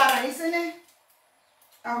to cover her, isn't it?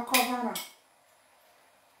 I'll cover her.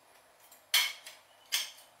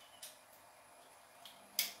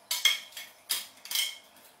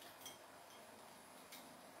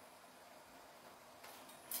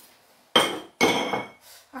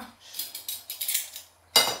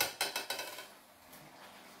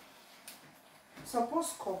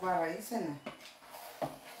 Suppose cover her, isn't it?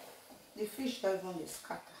 The fish don't even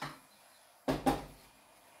scatter.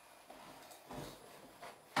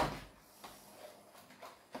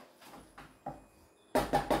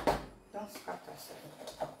 Don't scatter, sir.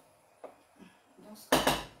 Don't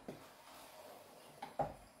scatter.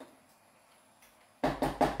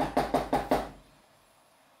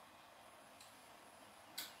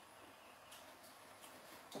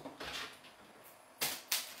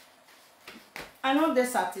 I'm not that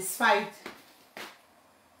satisfied.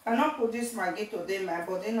 I not put this Maggi today, my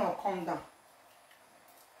body not calm down.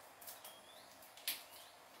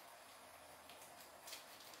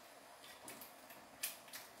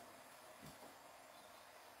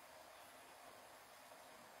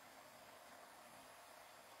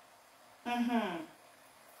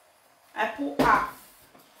 I put half.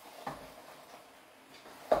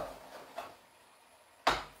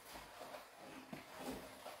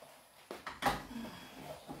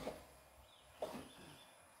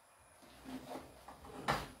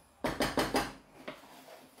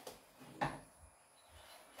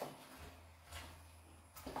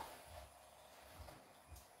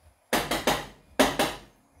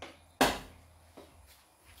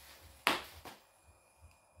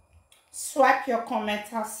 Swipe your comment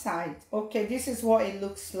aside. Okay, this is what it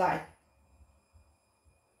looks like.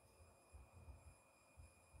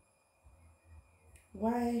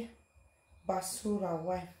 Why basura?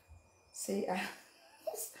 Why? Say,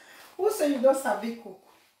 who say you don't sabi cook?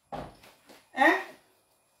 Eh?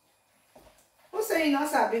 Who say you don't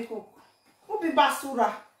sabi cook? Who be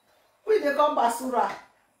basura? Who they call basura?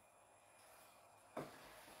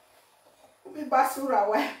 Who be basura?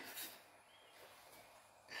 Why?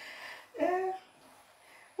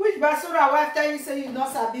 Which basura wife tell you say you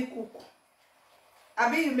don't sabi cook? I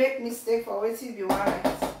mean you make mistake for waiting you want it.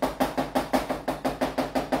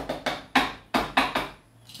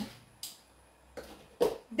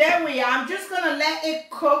 There we are. I'm just gonna let it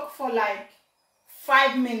cook for like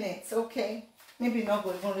 5 minutes, okay? Maybe not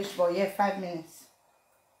going to reach, but yeah, 5 minutes.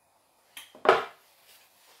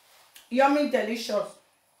 Yummy, delicious.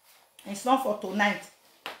 It's not for tonight.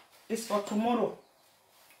 It's for tomorrow.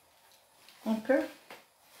 Okay?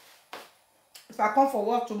 If I come for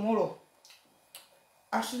work tomorrow,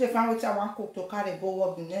 I should find what I want to cook to carry go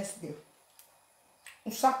work the next day.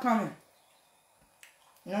 You start coming.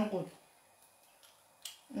 No good.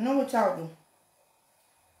 You know what I'll do?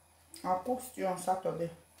 I'll cook stew on Saturday.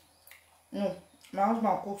 No, my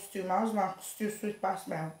husband cooks stew. My husband stew sweet past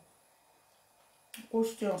my own. Cook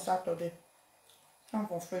stew on Saturday. Come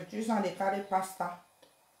for fridge. This one they carry pasta,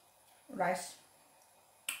 rice,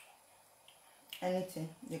 anything.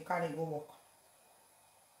 They carry go work.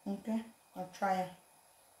 Okay, I'll try it.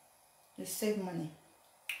 You save money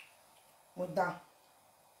with that.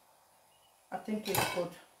 I think it's good.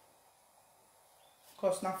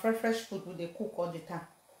 Because now fresh food will they cook all the time.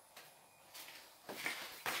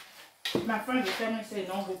 My friend will tell me say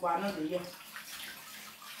no go, but I know the year.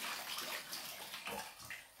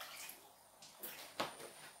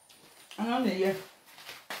 I know the year.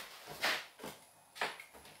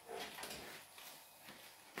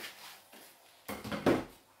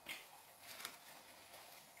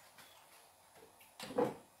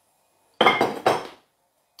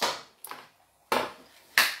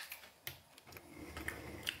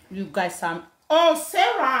 You guys are... Oh,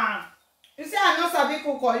 Sarah! You say I know sabi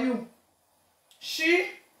cook for you. She...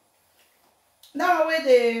 That way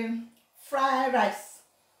they fry rice.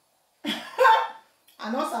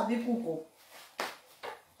 I know sabi cook.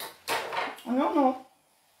 I don't know.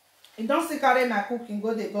 You don't see carry my cooking,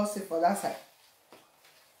 go they gossip for that side.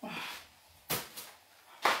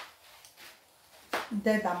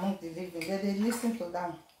 Dead among the living. They listen to that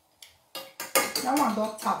one. That one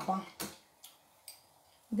don't tap on.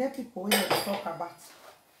 There people here talk about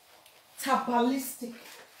tabalistic.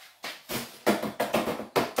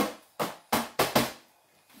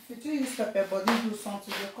 If you use pepper body do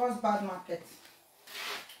something, they cause bad market.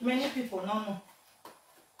 Many people don't know.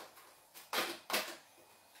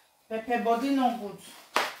 Pepper body no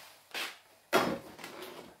good.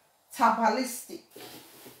 Tabalistic.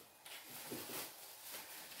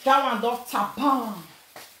 That one don't tap on.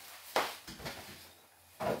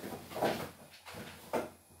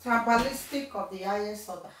 Tabalistic of the highest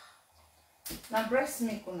order. Now breast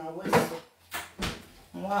milk on our waist.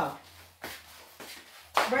 Wow.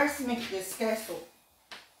 Breast milk is scarce. So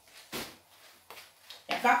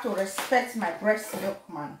I got to respect my breast milk,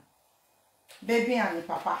 man. Baby and the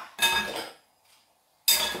papa.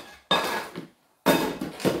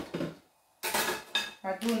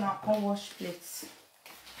 I do not come wash plates.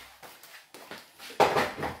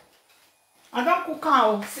 I don't cook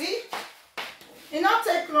out, see? It not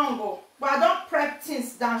take long, but I don't prep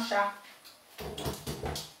things down sharp.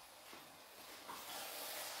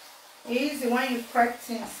 It's easy when you prep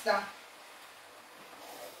things down.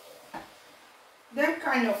 Them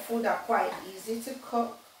kind of food are quite easy to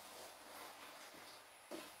cook.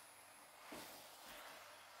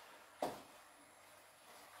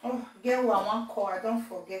 Oh, get one call, I don't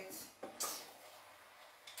forget.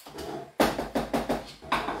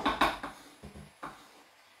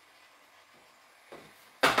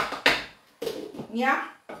 Yeah,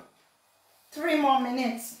 3 more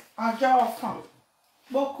minutes. I'll draw come.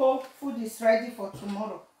 Boko food is ready for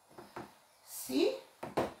tomorrow. See?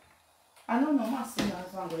 I don't know my senior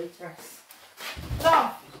husband will eat rice.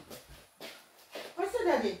 So, what's it,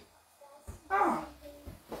 Daddy? Ah,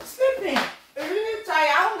 sleeping. You're really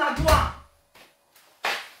tired. I wanna do it.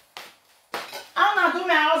 I wanna do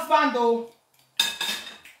my husband though.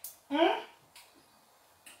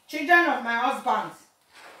 Children of my husband.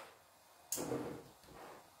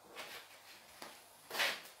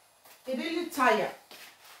 You're really tired.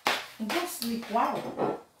 Go sleep. Wow.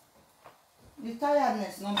 The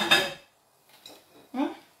tiredness not be there.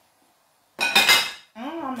 I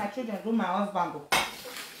don't want my children do my husband go.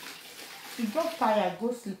 You just tired,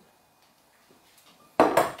 go sleep.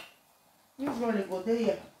 Usually go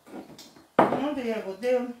there. One day I go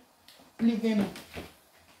there, leaving me.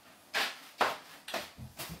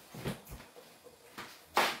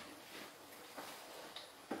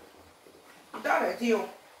 That ready, oh.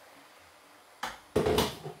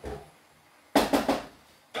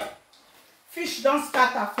 Fish don't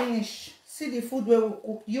scatter finish. See the food where we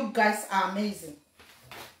cook. You guys are amazing.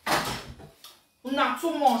 Not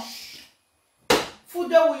too much. Food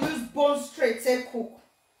that we use bone straight to cook.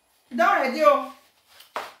 Done ready, oh.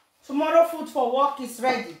 Tomorrow food for work is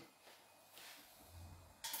ready.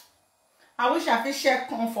 I wish I could share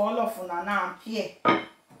corn for all of you now and Pierre.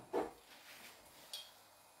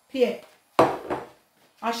 Pierre.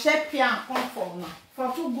 I share pia and come for now.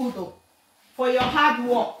 For too good though. For your hard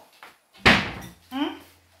work.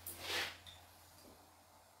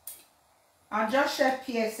 I'll just share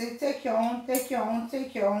pia. Say take your own, take your own,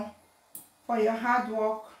 take your own. For your hard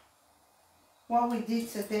work. What we did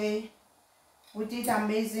today. We did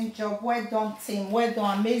amazing job. Well done, team. Well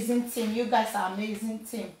done, amazing team. You guys are amazing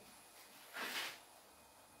team.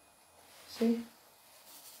 See?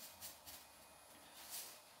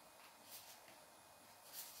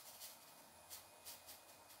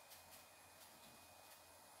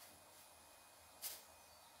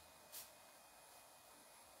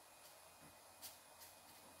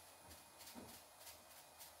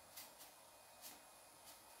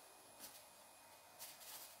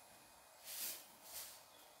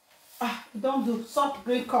 Don't do soft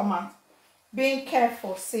green comment. Being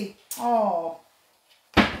careful, see. Oh.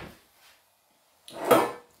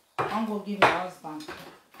 I'm gonna give my husband.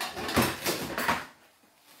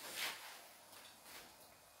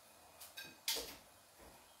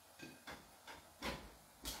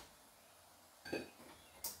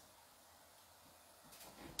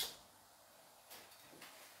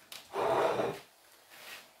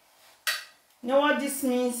 You know what this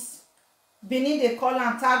means? Benin they call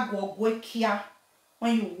and tag Kia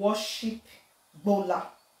when you worship Bola.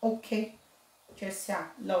 Okay. Just yeah,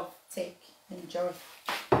 love, take, enjoy.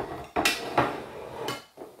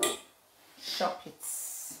 Shop it.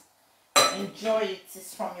 Enjoy it.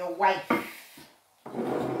 It's from your wife.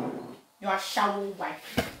 Your shower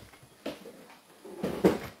wife.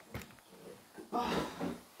 Oh,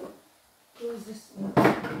 close this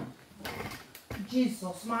window.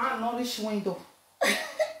 Jesus, my nourish window.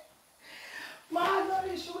 My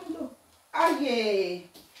nourish window. Ah, yeah.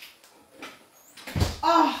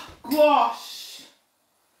 Oh, gosh.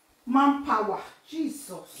 Manpower.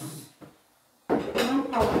 Jesus.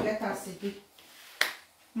 Manpower, let us see.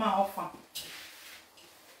 My offer.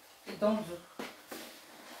 It don't do.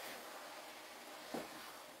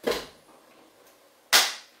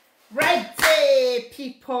 Right day,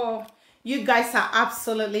 people. You guys are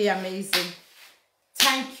absolutely amazing.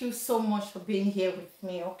 Thank you so much for being here with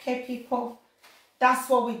me. Okay, people? That's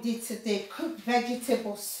what we did today. Cooked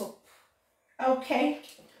vegetable soup. Okay?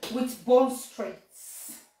 With bone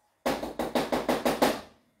straits.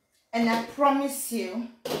 And I promise you,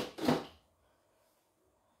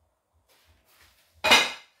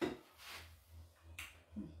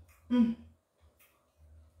 in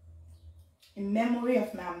memory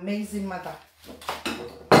of my amazing mother,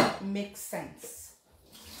 makes sense.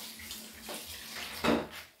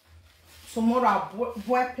 Tomorrow I'll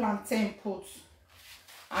boil plantain put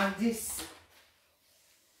and this.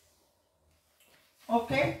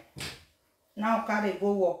 Okay? Now I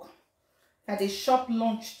go work. I dey shop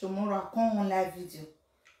lunch tomorrow. I come on live video.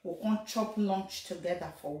 We'll come chop lunch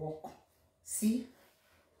together for work. See?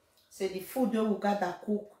 So the food that we gather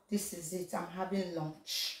cook, this is it. I'm having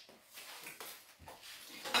lunch.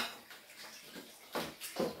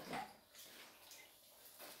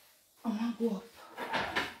 I'm gonna go up.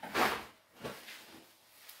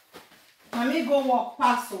 Let me go walk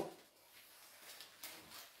past.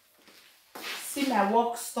 See my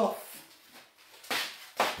work stuff.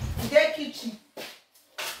 Their kitchen.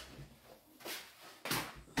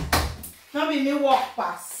 Not be me walk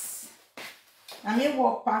past. I may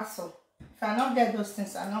walk past. So if I don't get those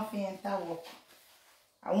things, I not feel enter work.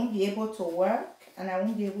 I won't be able to work and I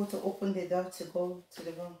won't be able to open the door to go to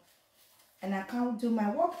the room. And I can't do my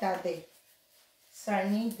work that day. So I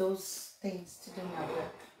need those things to do my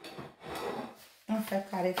work.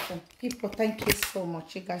 People, thank you so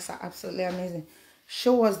much. You guys are absolutely amazing.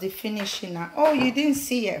 Show us the finishing now. Oh, you didn't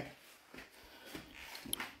see it.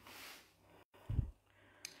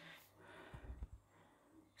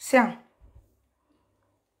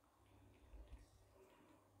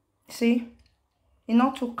 See? You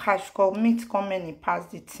not too cash call meat come and pass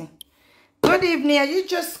the thing. Good evening. Are you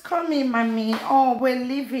just coming, mommy? Oh, we're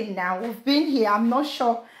leaving now. We've been here. I'm not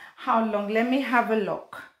sure how long. Let me have a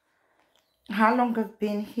look. How long I've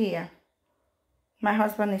been here? My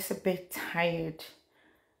husband is a bit tired.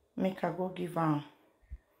 Make I go give him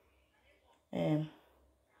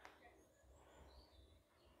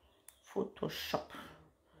Photoshop.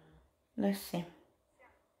 Let's see.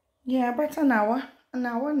 Yeah, about an hour,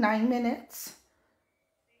 9 minutes.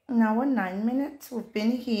 An hour, 9 minutes. We've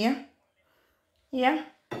been here. Yeah.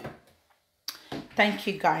 Thank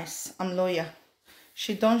you, guys. I'm loyal.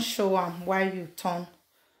 She don't show why you turn.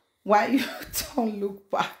 Why you don't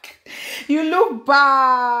look back? You look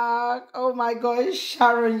back. Oh my gosh,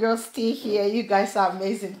 Sharon, you're still here. You guys are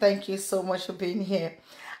amazing. Thank you so much for being here.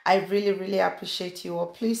 I really, really appreciate you all.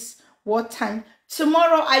 Please, what time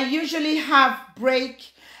Tomorrow I usually have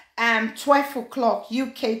break 12 o'clock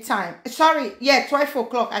UK time. Sorry, yeah, 12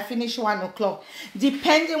 o'clock. I finish 1 o'clock.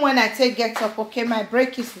 Depending when I take get up, okay, my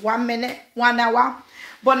break is 1 minute, 1 hour.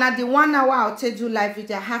 But now the 1 hour I'll take do live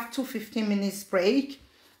video. I have 2 15 minutes break.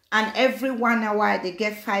 And every 1 hour they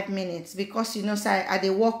get 5 minutes because you know so I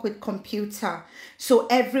work with computer. So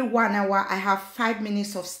every 1 hour I have 5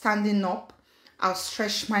 minutes of standing up. I'll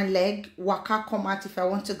stretch my leg, waka, come out if I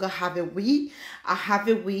want to go have a wee. I have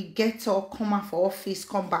a wee, get up, come out for office,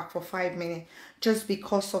 come back for 5 minutes. Just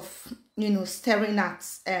because of, you know, staring at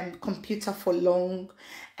computer for long.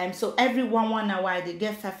 So every 1 hour, they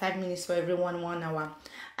get 5 minutes for every 1 hour.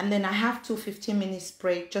 And then I have 2 15 minutes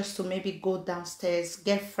break just to maybe go downstairs,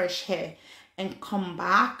 get fresh hair and come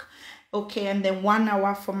back. Okay, and then 1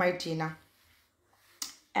 hour for my dinner.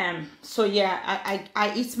 So yeah,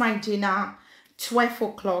 I eat my dinner 12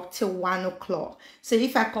 o'clock till 1 o'clock. So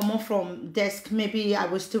if I come off from desk, maybe I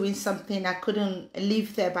was doing something, I couldn't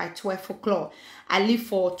leave there by 12 o'clock. I leave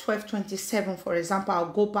for 12:27, for example,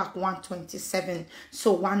 I'll go back 1:27.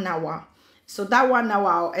 So 1 hour. So that 1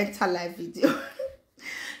 hour, I'll enter live video.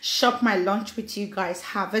 Shop my lunch with you guys,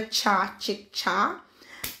 have a chat, chick chat.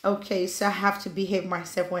 Okay, so I have to behave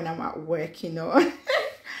myself when I'm at work, you know.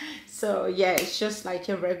 So yeah, it's just like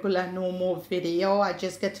a regular normal video. I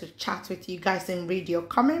just get to chat with you guys and read your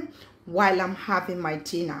comment while I'm having my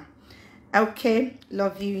dinner. Okay,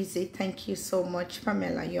 love you, Izzy. Thank you so much.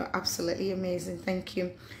 Pamela, you're absolutely amazing. Thank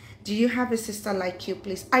you. Do you have a sister like you,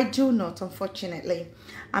 please? I do not, unfortunately.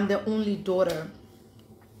 I'm the only daughter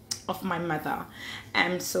of my mother,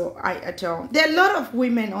 and so I don't. There are a lot of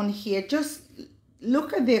women on here. Just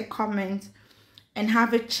look at their comments and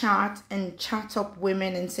have a chat and chat up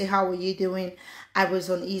women and say, how are you doing? I was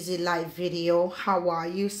on Easy Live video. How are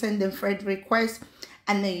you? Send them friend request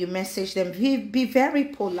and then you message them. Be very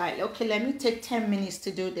polite. Okay, let me take 10 minutes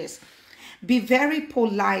to do this. Be very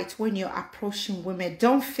polite when you're approaching women.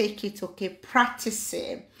 Don't fake it, okay? Practice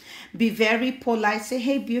it. Be very polite. Say,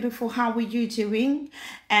 hey, beautiful, how are you doing?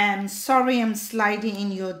 Sorry, I'm sliding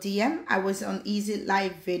in your DM. I was on Easy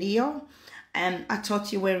Live video. I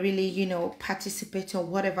thought you were really, you know, participate or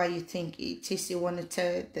whatever you think it is you want to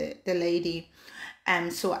tell the lady.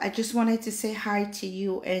 So I just wanted to say hi to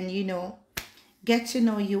you and, you know, get to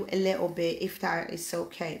know you a little bit if that is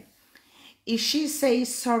okay. If she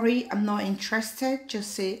says, sorry, I'm not interested,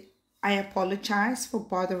 just say, I apologize for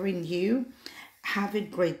bothering you. Have a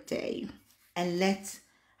great day and let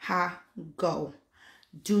her go.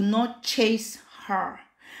 Do not chase her.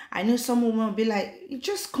 I know some women will be like,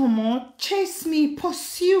 just come on, chase me,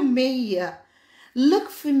 pursue me. Look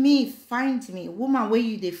for me, find me. Woman, where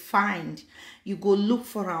you they find, you go look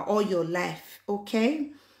for her all your life,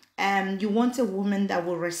 okay? You want a woman that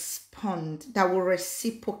will respond, that will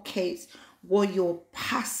reciprocate what you're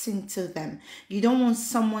passing to them. You don't want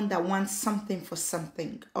someone that wants something for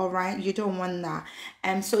something, all right? You don't want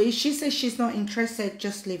that. So if she says she's not interested,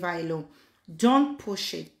 just leave her alone. Don't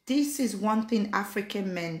push it. This is one thing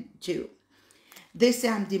African men do. They say,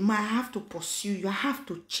 I'm the man, I have to pursue you. I have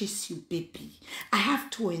to chase you, baby. I have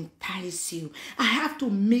to entice you. I have to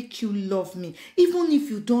make you love me. Even if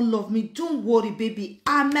you don't love me, don't worry, baby.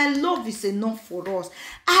 My love is enough for us.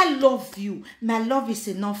 I love you. My love is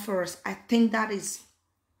enough for us. I think that is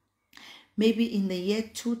maybe in the year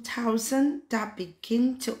 2000 that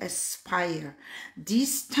begin to aspire.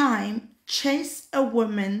 This time, chase a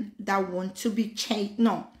woman that want to be chased.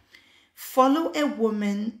 No. Follow a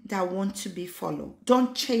woman that wants to be followed.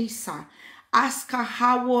 Don't chase her. Ask her,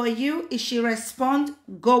 how are you? If she respond,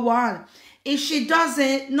 go on. If she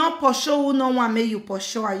doesn't, no pursue, no one may you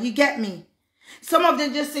pursue her. You get me? Some of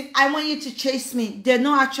them just think, I want you to chase me. They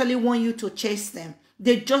don't actually want you to chase them.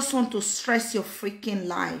 They just want to stress your freaking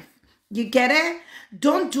life. You get it?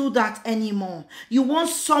 Don't do that anymore. You want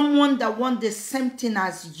someone that wants the same thing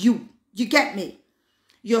as you. You get me?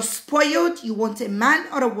 You're spoiled. You want a man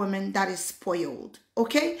or a woman that is spoiled.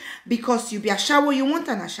 Okay? Because you be a shower, you want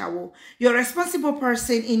an ashawo. You're a responsible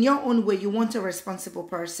person in your own way. You want a responsible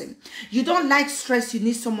person. You don't like stress. You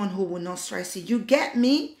need someone who will not stress you. You get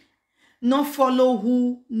me? Not follow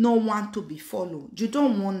who no want to be followed. You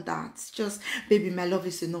don't want that. It's just, baby, my love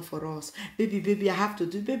is enough for us. Baby, I have to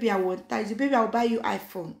do. Baby, I want that. Baby, I'll buy you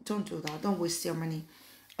iPhone. Don't do that. Don't waste your money.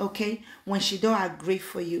 Okay? When she don't agree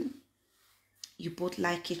for you, you both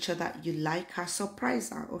like each other, you like her, surprise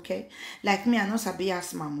her, okay? Like me, I know Sabi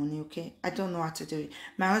ask my money, okay? I don't know how to do it.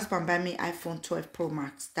 My husband buy me iPhone 12 Pro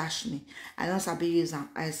Max, dash me. I know Sabi use them.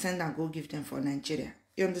 I send and go give them for Nigeria.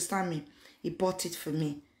 You understand me? He bought it for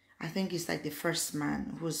me. I think he's like the first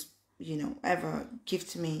man who's, you know, ever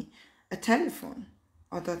gifted me a telephone.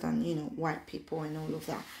 other than, white people and all of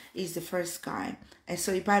that. He's the first guy. And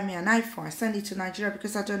so he buy me an iPhone. I send it to Nigeria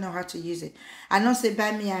because I don't know how to use it. I don't say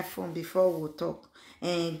buy me iPhone before we'll talk.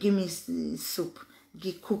 And give me soup.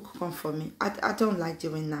 Cook come for me. I don't like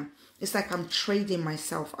doing that. It's like I'm trading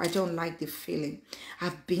myself. I don't like the feeling.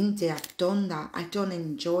 I've been there. I've done that. I don't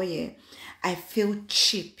enjoy it. I feel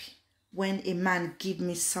cheap when a man give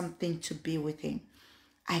me something to be with him.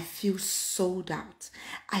 I feel sold out.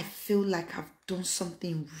 I feel like I've done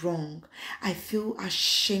something wrong. I feel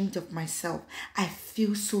ashamed of myself. I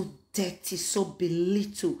feel so dirty, so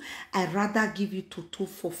belittled. I'd rather give you Toto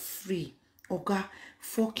for free. Oga,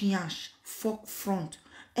 fuck yash, fuck front,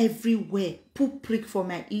 everywhere. Put prick for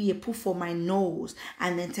my ear, put for my nose,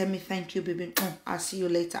 and then tell me thank you, baby. I'll see you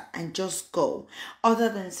later, and just go. Other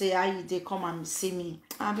than say, they come and see me.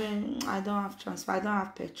 I don't have transfer, I don't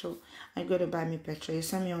have petrol. I go to buy me petrol. You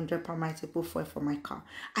send me 100 per mile to put for my car.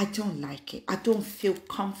 I don't like it. I don't feel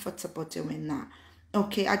comfortable doing that.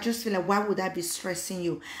 Okay, I just feel like, why would I be stressing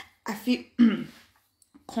you? I feel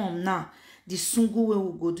come now. The sungu way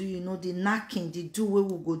we go do, the knacking, the do way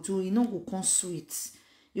we go do, go come sweet.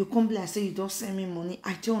 You come be like say you don't send me money.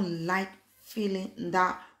 I don't like feeling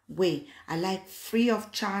that way. I like free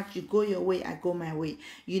of charge. You go your way, I go my way.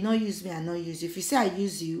 You not use me, I not use you. If you say I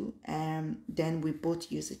use you, then we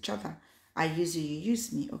both use each other. I use you, you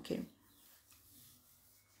use me. Okay.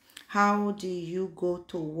 How do you go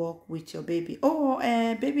to work with your baby? Oh,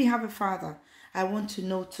 baby have a father. I want to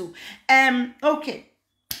know too. Okay.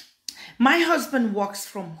 My husband works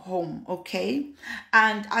from home, okay?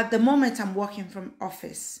 And at the moment, I'm working from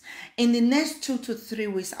office. In the next 2 to 3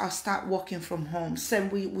 weeks, I'll start working from home. So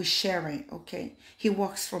we share it, okay? He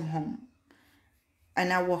works from home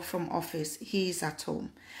and I work from office. He is at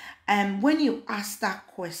home. When you ask that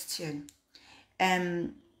question,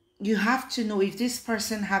 you have to know if this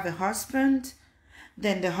person have a husband,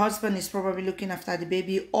 then the husband is probably looking after the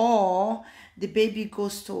baby, or the baby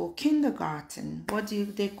goes to kindergarten. What do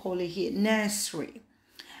they call it here? Nursery.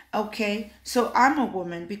 Okay, so I'm a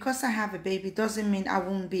woman. Because I have a baby doesn't mean I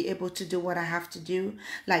won't be able to do what I have to do,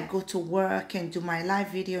 like go to work and do my live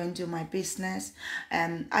video and do my business.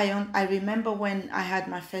 I remember when I had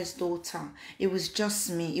my first daughter, it was just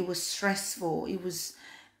me. It was stressful. It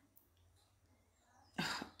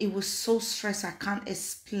was so stressed. I can't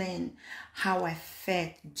explain how I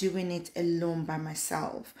felt doing it alone by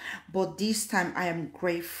myself. But this time I am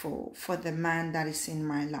grateful for the man that is in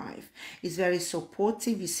my life. He's very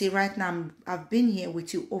supportive. You see, right now I've been here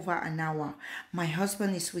with you over an hour. My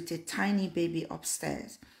husband is with a tiny baby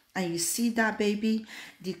upstairs. And you see that baby,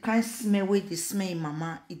 the kind smell way they smell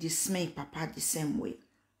mama, it smell papa the same way.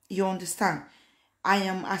 You understand? I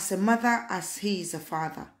am as a mother as he is a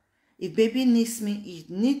father. If baby needs me, it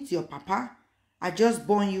needs your papa. I just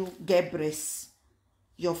born you, get breast.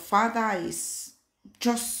 Your father is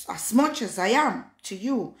just as much as I am to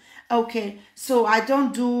you. Okay, so I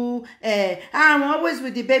don't do, I'm always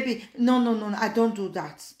with the baby. No, I don't do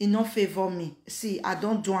that. It not favor me. See, I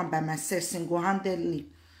don't do it by myself single-handedly.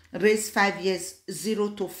 Raise 5 years, 0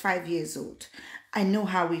 to 5 years old. I know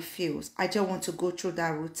how it feels. I don't want to go through that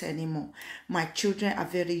route anymore. My children are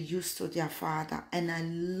very used to their father, and I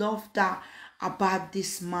love that about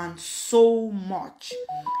this man so much.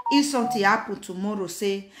 If something happen tomorrow,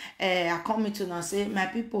 say, I come into and say, my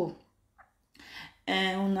people,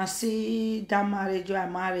 when I see that marriage I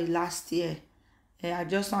married last year, I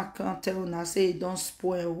just can't tell when I say it don't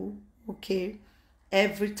spoil, okay?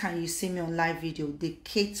 Every time you see me on live video, the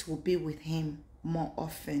kids will be with him more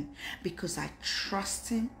often because I trust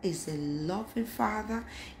him. He's a loving father.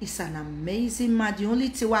 He's an amazing man. The only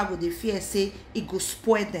thing I would fear say he go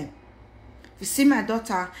spoil them. If you see my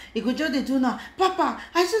daughter, he go just do now. Papa,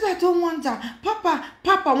 I said I don't want that.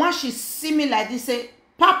 Papa, once she see me like this, say,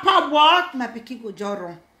 Papa, what? My pikin go just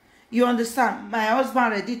run. You understand? My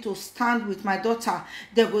husband ready to stand with my daughter.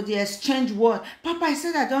 They go the exchange word. Papa, I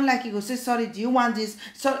said I don't like it. He go say, sorry, do you want this?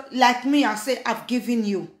 So like me, I say, I've given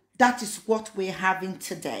you. That is what we're having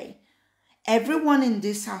today. Everyone in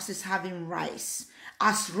this house is having rice.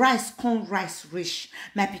 As rice come rice rich.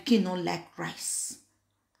 My pikin don't like rice.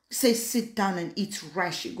 Say sit down and eat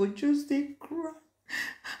rice. She go just dey cry.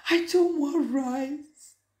 I don't want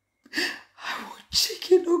rice. I want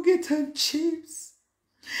chicken nugget and chips.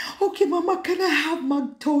 Okay, Mama, can I have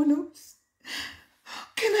McDonald's?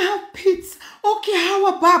 Can I have pizza? Okay,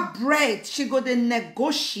 how about bread? She go to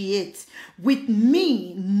negotiate with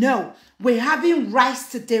me. No, we're having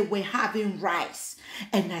rice today. We're having rice.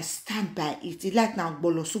 And I stand by it. It's like now,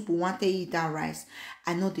 bolo soup, want to eat that rice.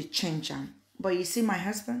 I know the change them. But you see my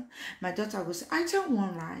husband, my daughter will say, I don't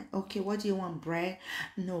want rice. Okay, what do you want? Bread?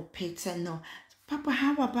 No, pizza, no. Papa,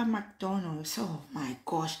 how about McDonald's? Oh my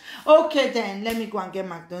gosh. Okay then, let me go and get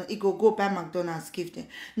McDonald's. He go buy McDonald's, give them.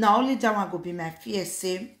 Now only that one go be my fear.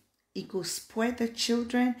 Say, he go spoil the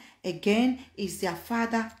children. Again, is their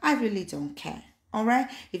father. I really don't care. Alright?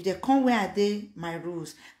 If they come where I did my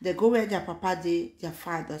rules, they go where their papa did their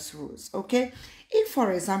father's rules. Okay? If,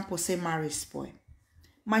 for example, say marriage spoil,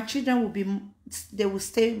 my children will be, they will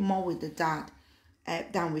stay more with the dad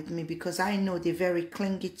than with me, because I know they're very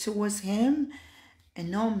clingy towards him and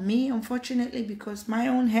not me, unfortunately, because my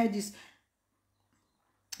own head is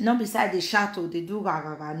not beside the shadow. They do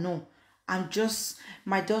gaga. No, I'm just,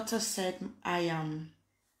 my daughter said I am,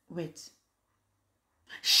 wait,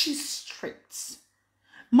 she's strict.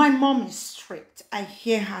 My mom is strict. I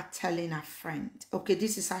hear her telling her friend, okay,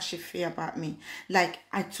 this is how she feel about me. Like,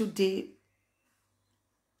 I today,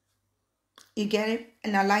 you get it?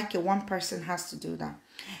 And I like it. One person has to do that.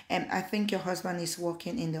 And I think your husband is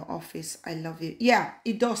working in the office. I love you. Yeah,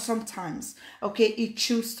 it does sometimes. Okay, he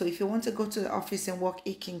chooses to. If you want to go to the office and work,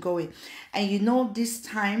 he can go in. And you know, this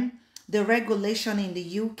time, the regulation in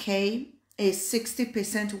the UK is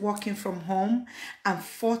 60% working from home and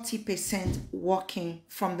 40% working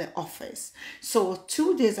from the office. So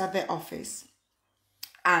 2 days at the office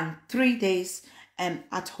and 3 days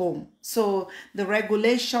at home. So the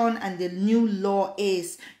regulation and the new law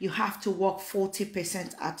is you have to work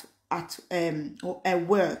 40% at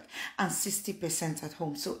work and 60% at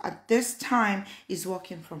home. So at this time is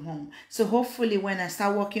working from home. So hopefully when I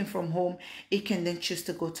start working from home, it can then choose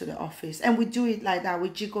to go to the office, and we do it like that. We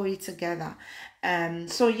jiggle it together.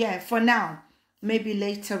 So yeah, for now, maybe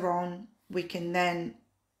later on we can then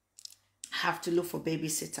have to look for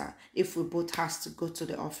babysitter if we both has to go to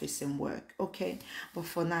the office and work. Okay, but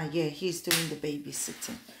for now, yeah, he's doing the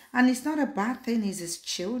babysitting, and it's not a bad thing. It's his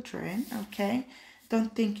children. Okay,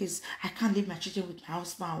 don't think it's, I can't leave my children with my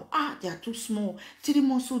husband. Ah, they are too small. 3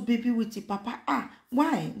 months old baby with the papa. Ah,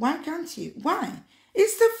 why can't you? Why?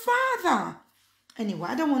 It's the father. Anyway,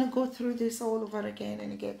 I don't want to go through this all over again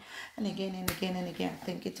and again and again and again and again. I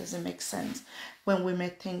think it doesn't make sense when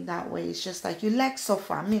women think that way. It's just like, you like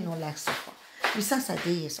sofa, me no like sofa. Besides,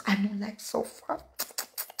 I don't like sofa.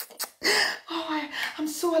 Oh, I'm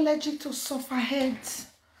so allergic to sofa heads.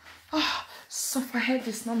 Oh, sofa head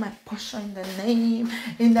is not my portion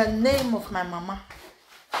in the name of my mama.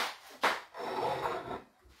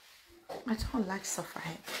 I don't like sofa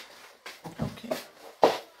head. Okay.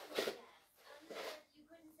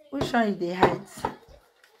 Which one they hide?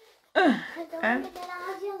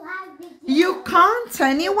 You can't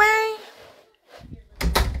anyway.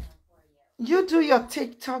 You do your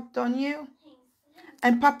TikTok, don't you?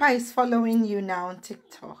 And Papa is following you now on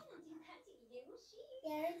TikTok.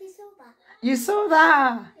 You saw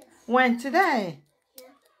that? When? Today?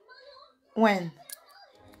 When?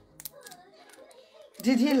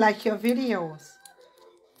 Did he like your videos?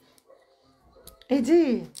 He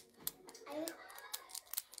did.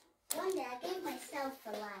 One day I gave myself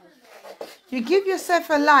a like. You give yourself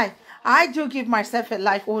a like. I do give myself a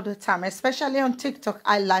like all the time, especially on TikTok.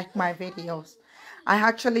 I like my videos. I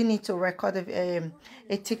actually need to record a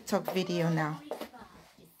TikTok video now.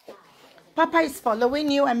 Papa is following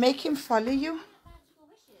you and make him follow you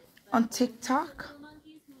on TikTok.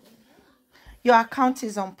 Your account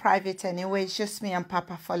is on private anyway. It's just me and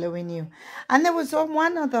Papa following you. And there was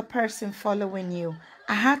one other person following you.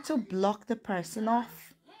 I had to block the person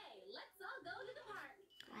off.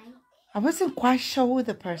 I wasn't quite sure who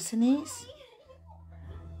the person is.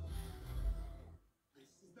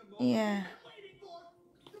 Yeah.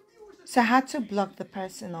 So I had to block the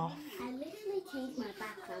person off. I literally changed my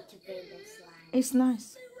background to Vegas slime. It's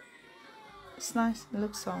nice. It's nice. It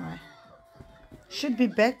looks alright. Should be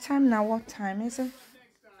bedtime now. What time is it?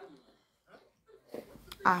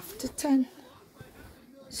 After 10.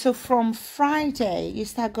 So from Friday, you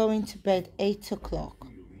start going to bed 8 o'clock.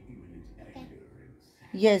 Okay.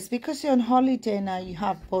 Yes, because you're on holiday now, you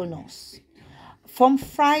have bonus. From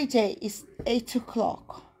Friday, it's 8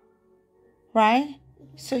 o'clock. Right?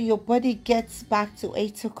 So your body gets back to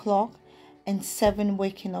 8 o'clock and 7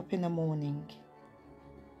 waking up in the morning.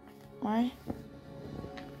 Right?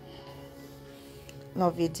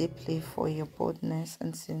 Love you deeply for your boldness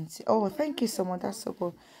and sincerity. Oh, thank you so much. That's so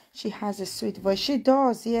good. She has a sweet voice. She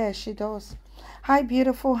does. Yeah, she does. Hi,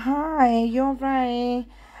 beautiful. Hi, you're right.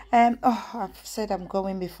 Oh, I've said I'm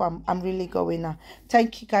going before. I'm really going now.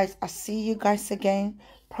 Thank you, guys. I'll see you guys again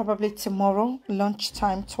probably tomorrow,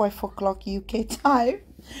 lunchtime, 12 o'clock UK time.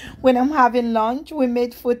 When I'm having lunch, we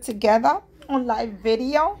made food together on live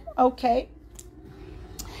video. Okay.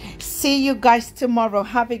 See you guys tomorrow.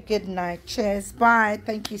 Have a good night. Cheers. Bye.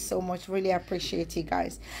 Thank you so much. Really appreciate you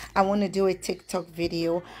guys. I want to do a TikTok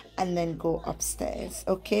video and then go upstairs.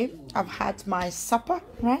 Okay? I've had my supper,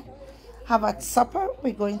 right? Have had supper.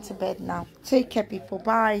 We're going to bed now. Take care, people.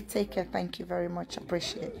 Bye. Take care. Thank you very much.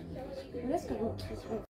 Appreciate it.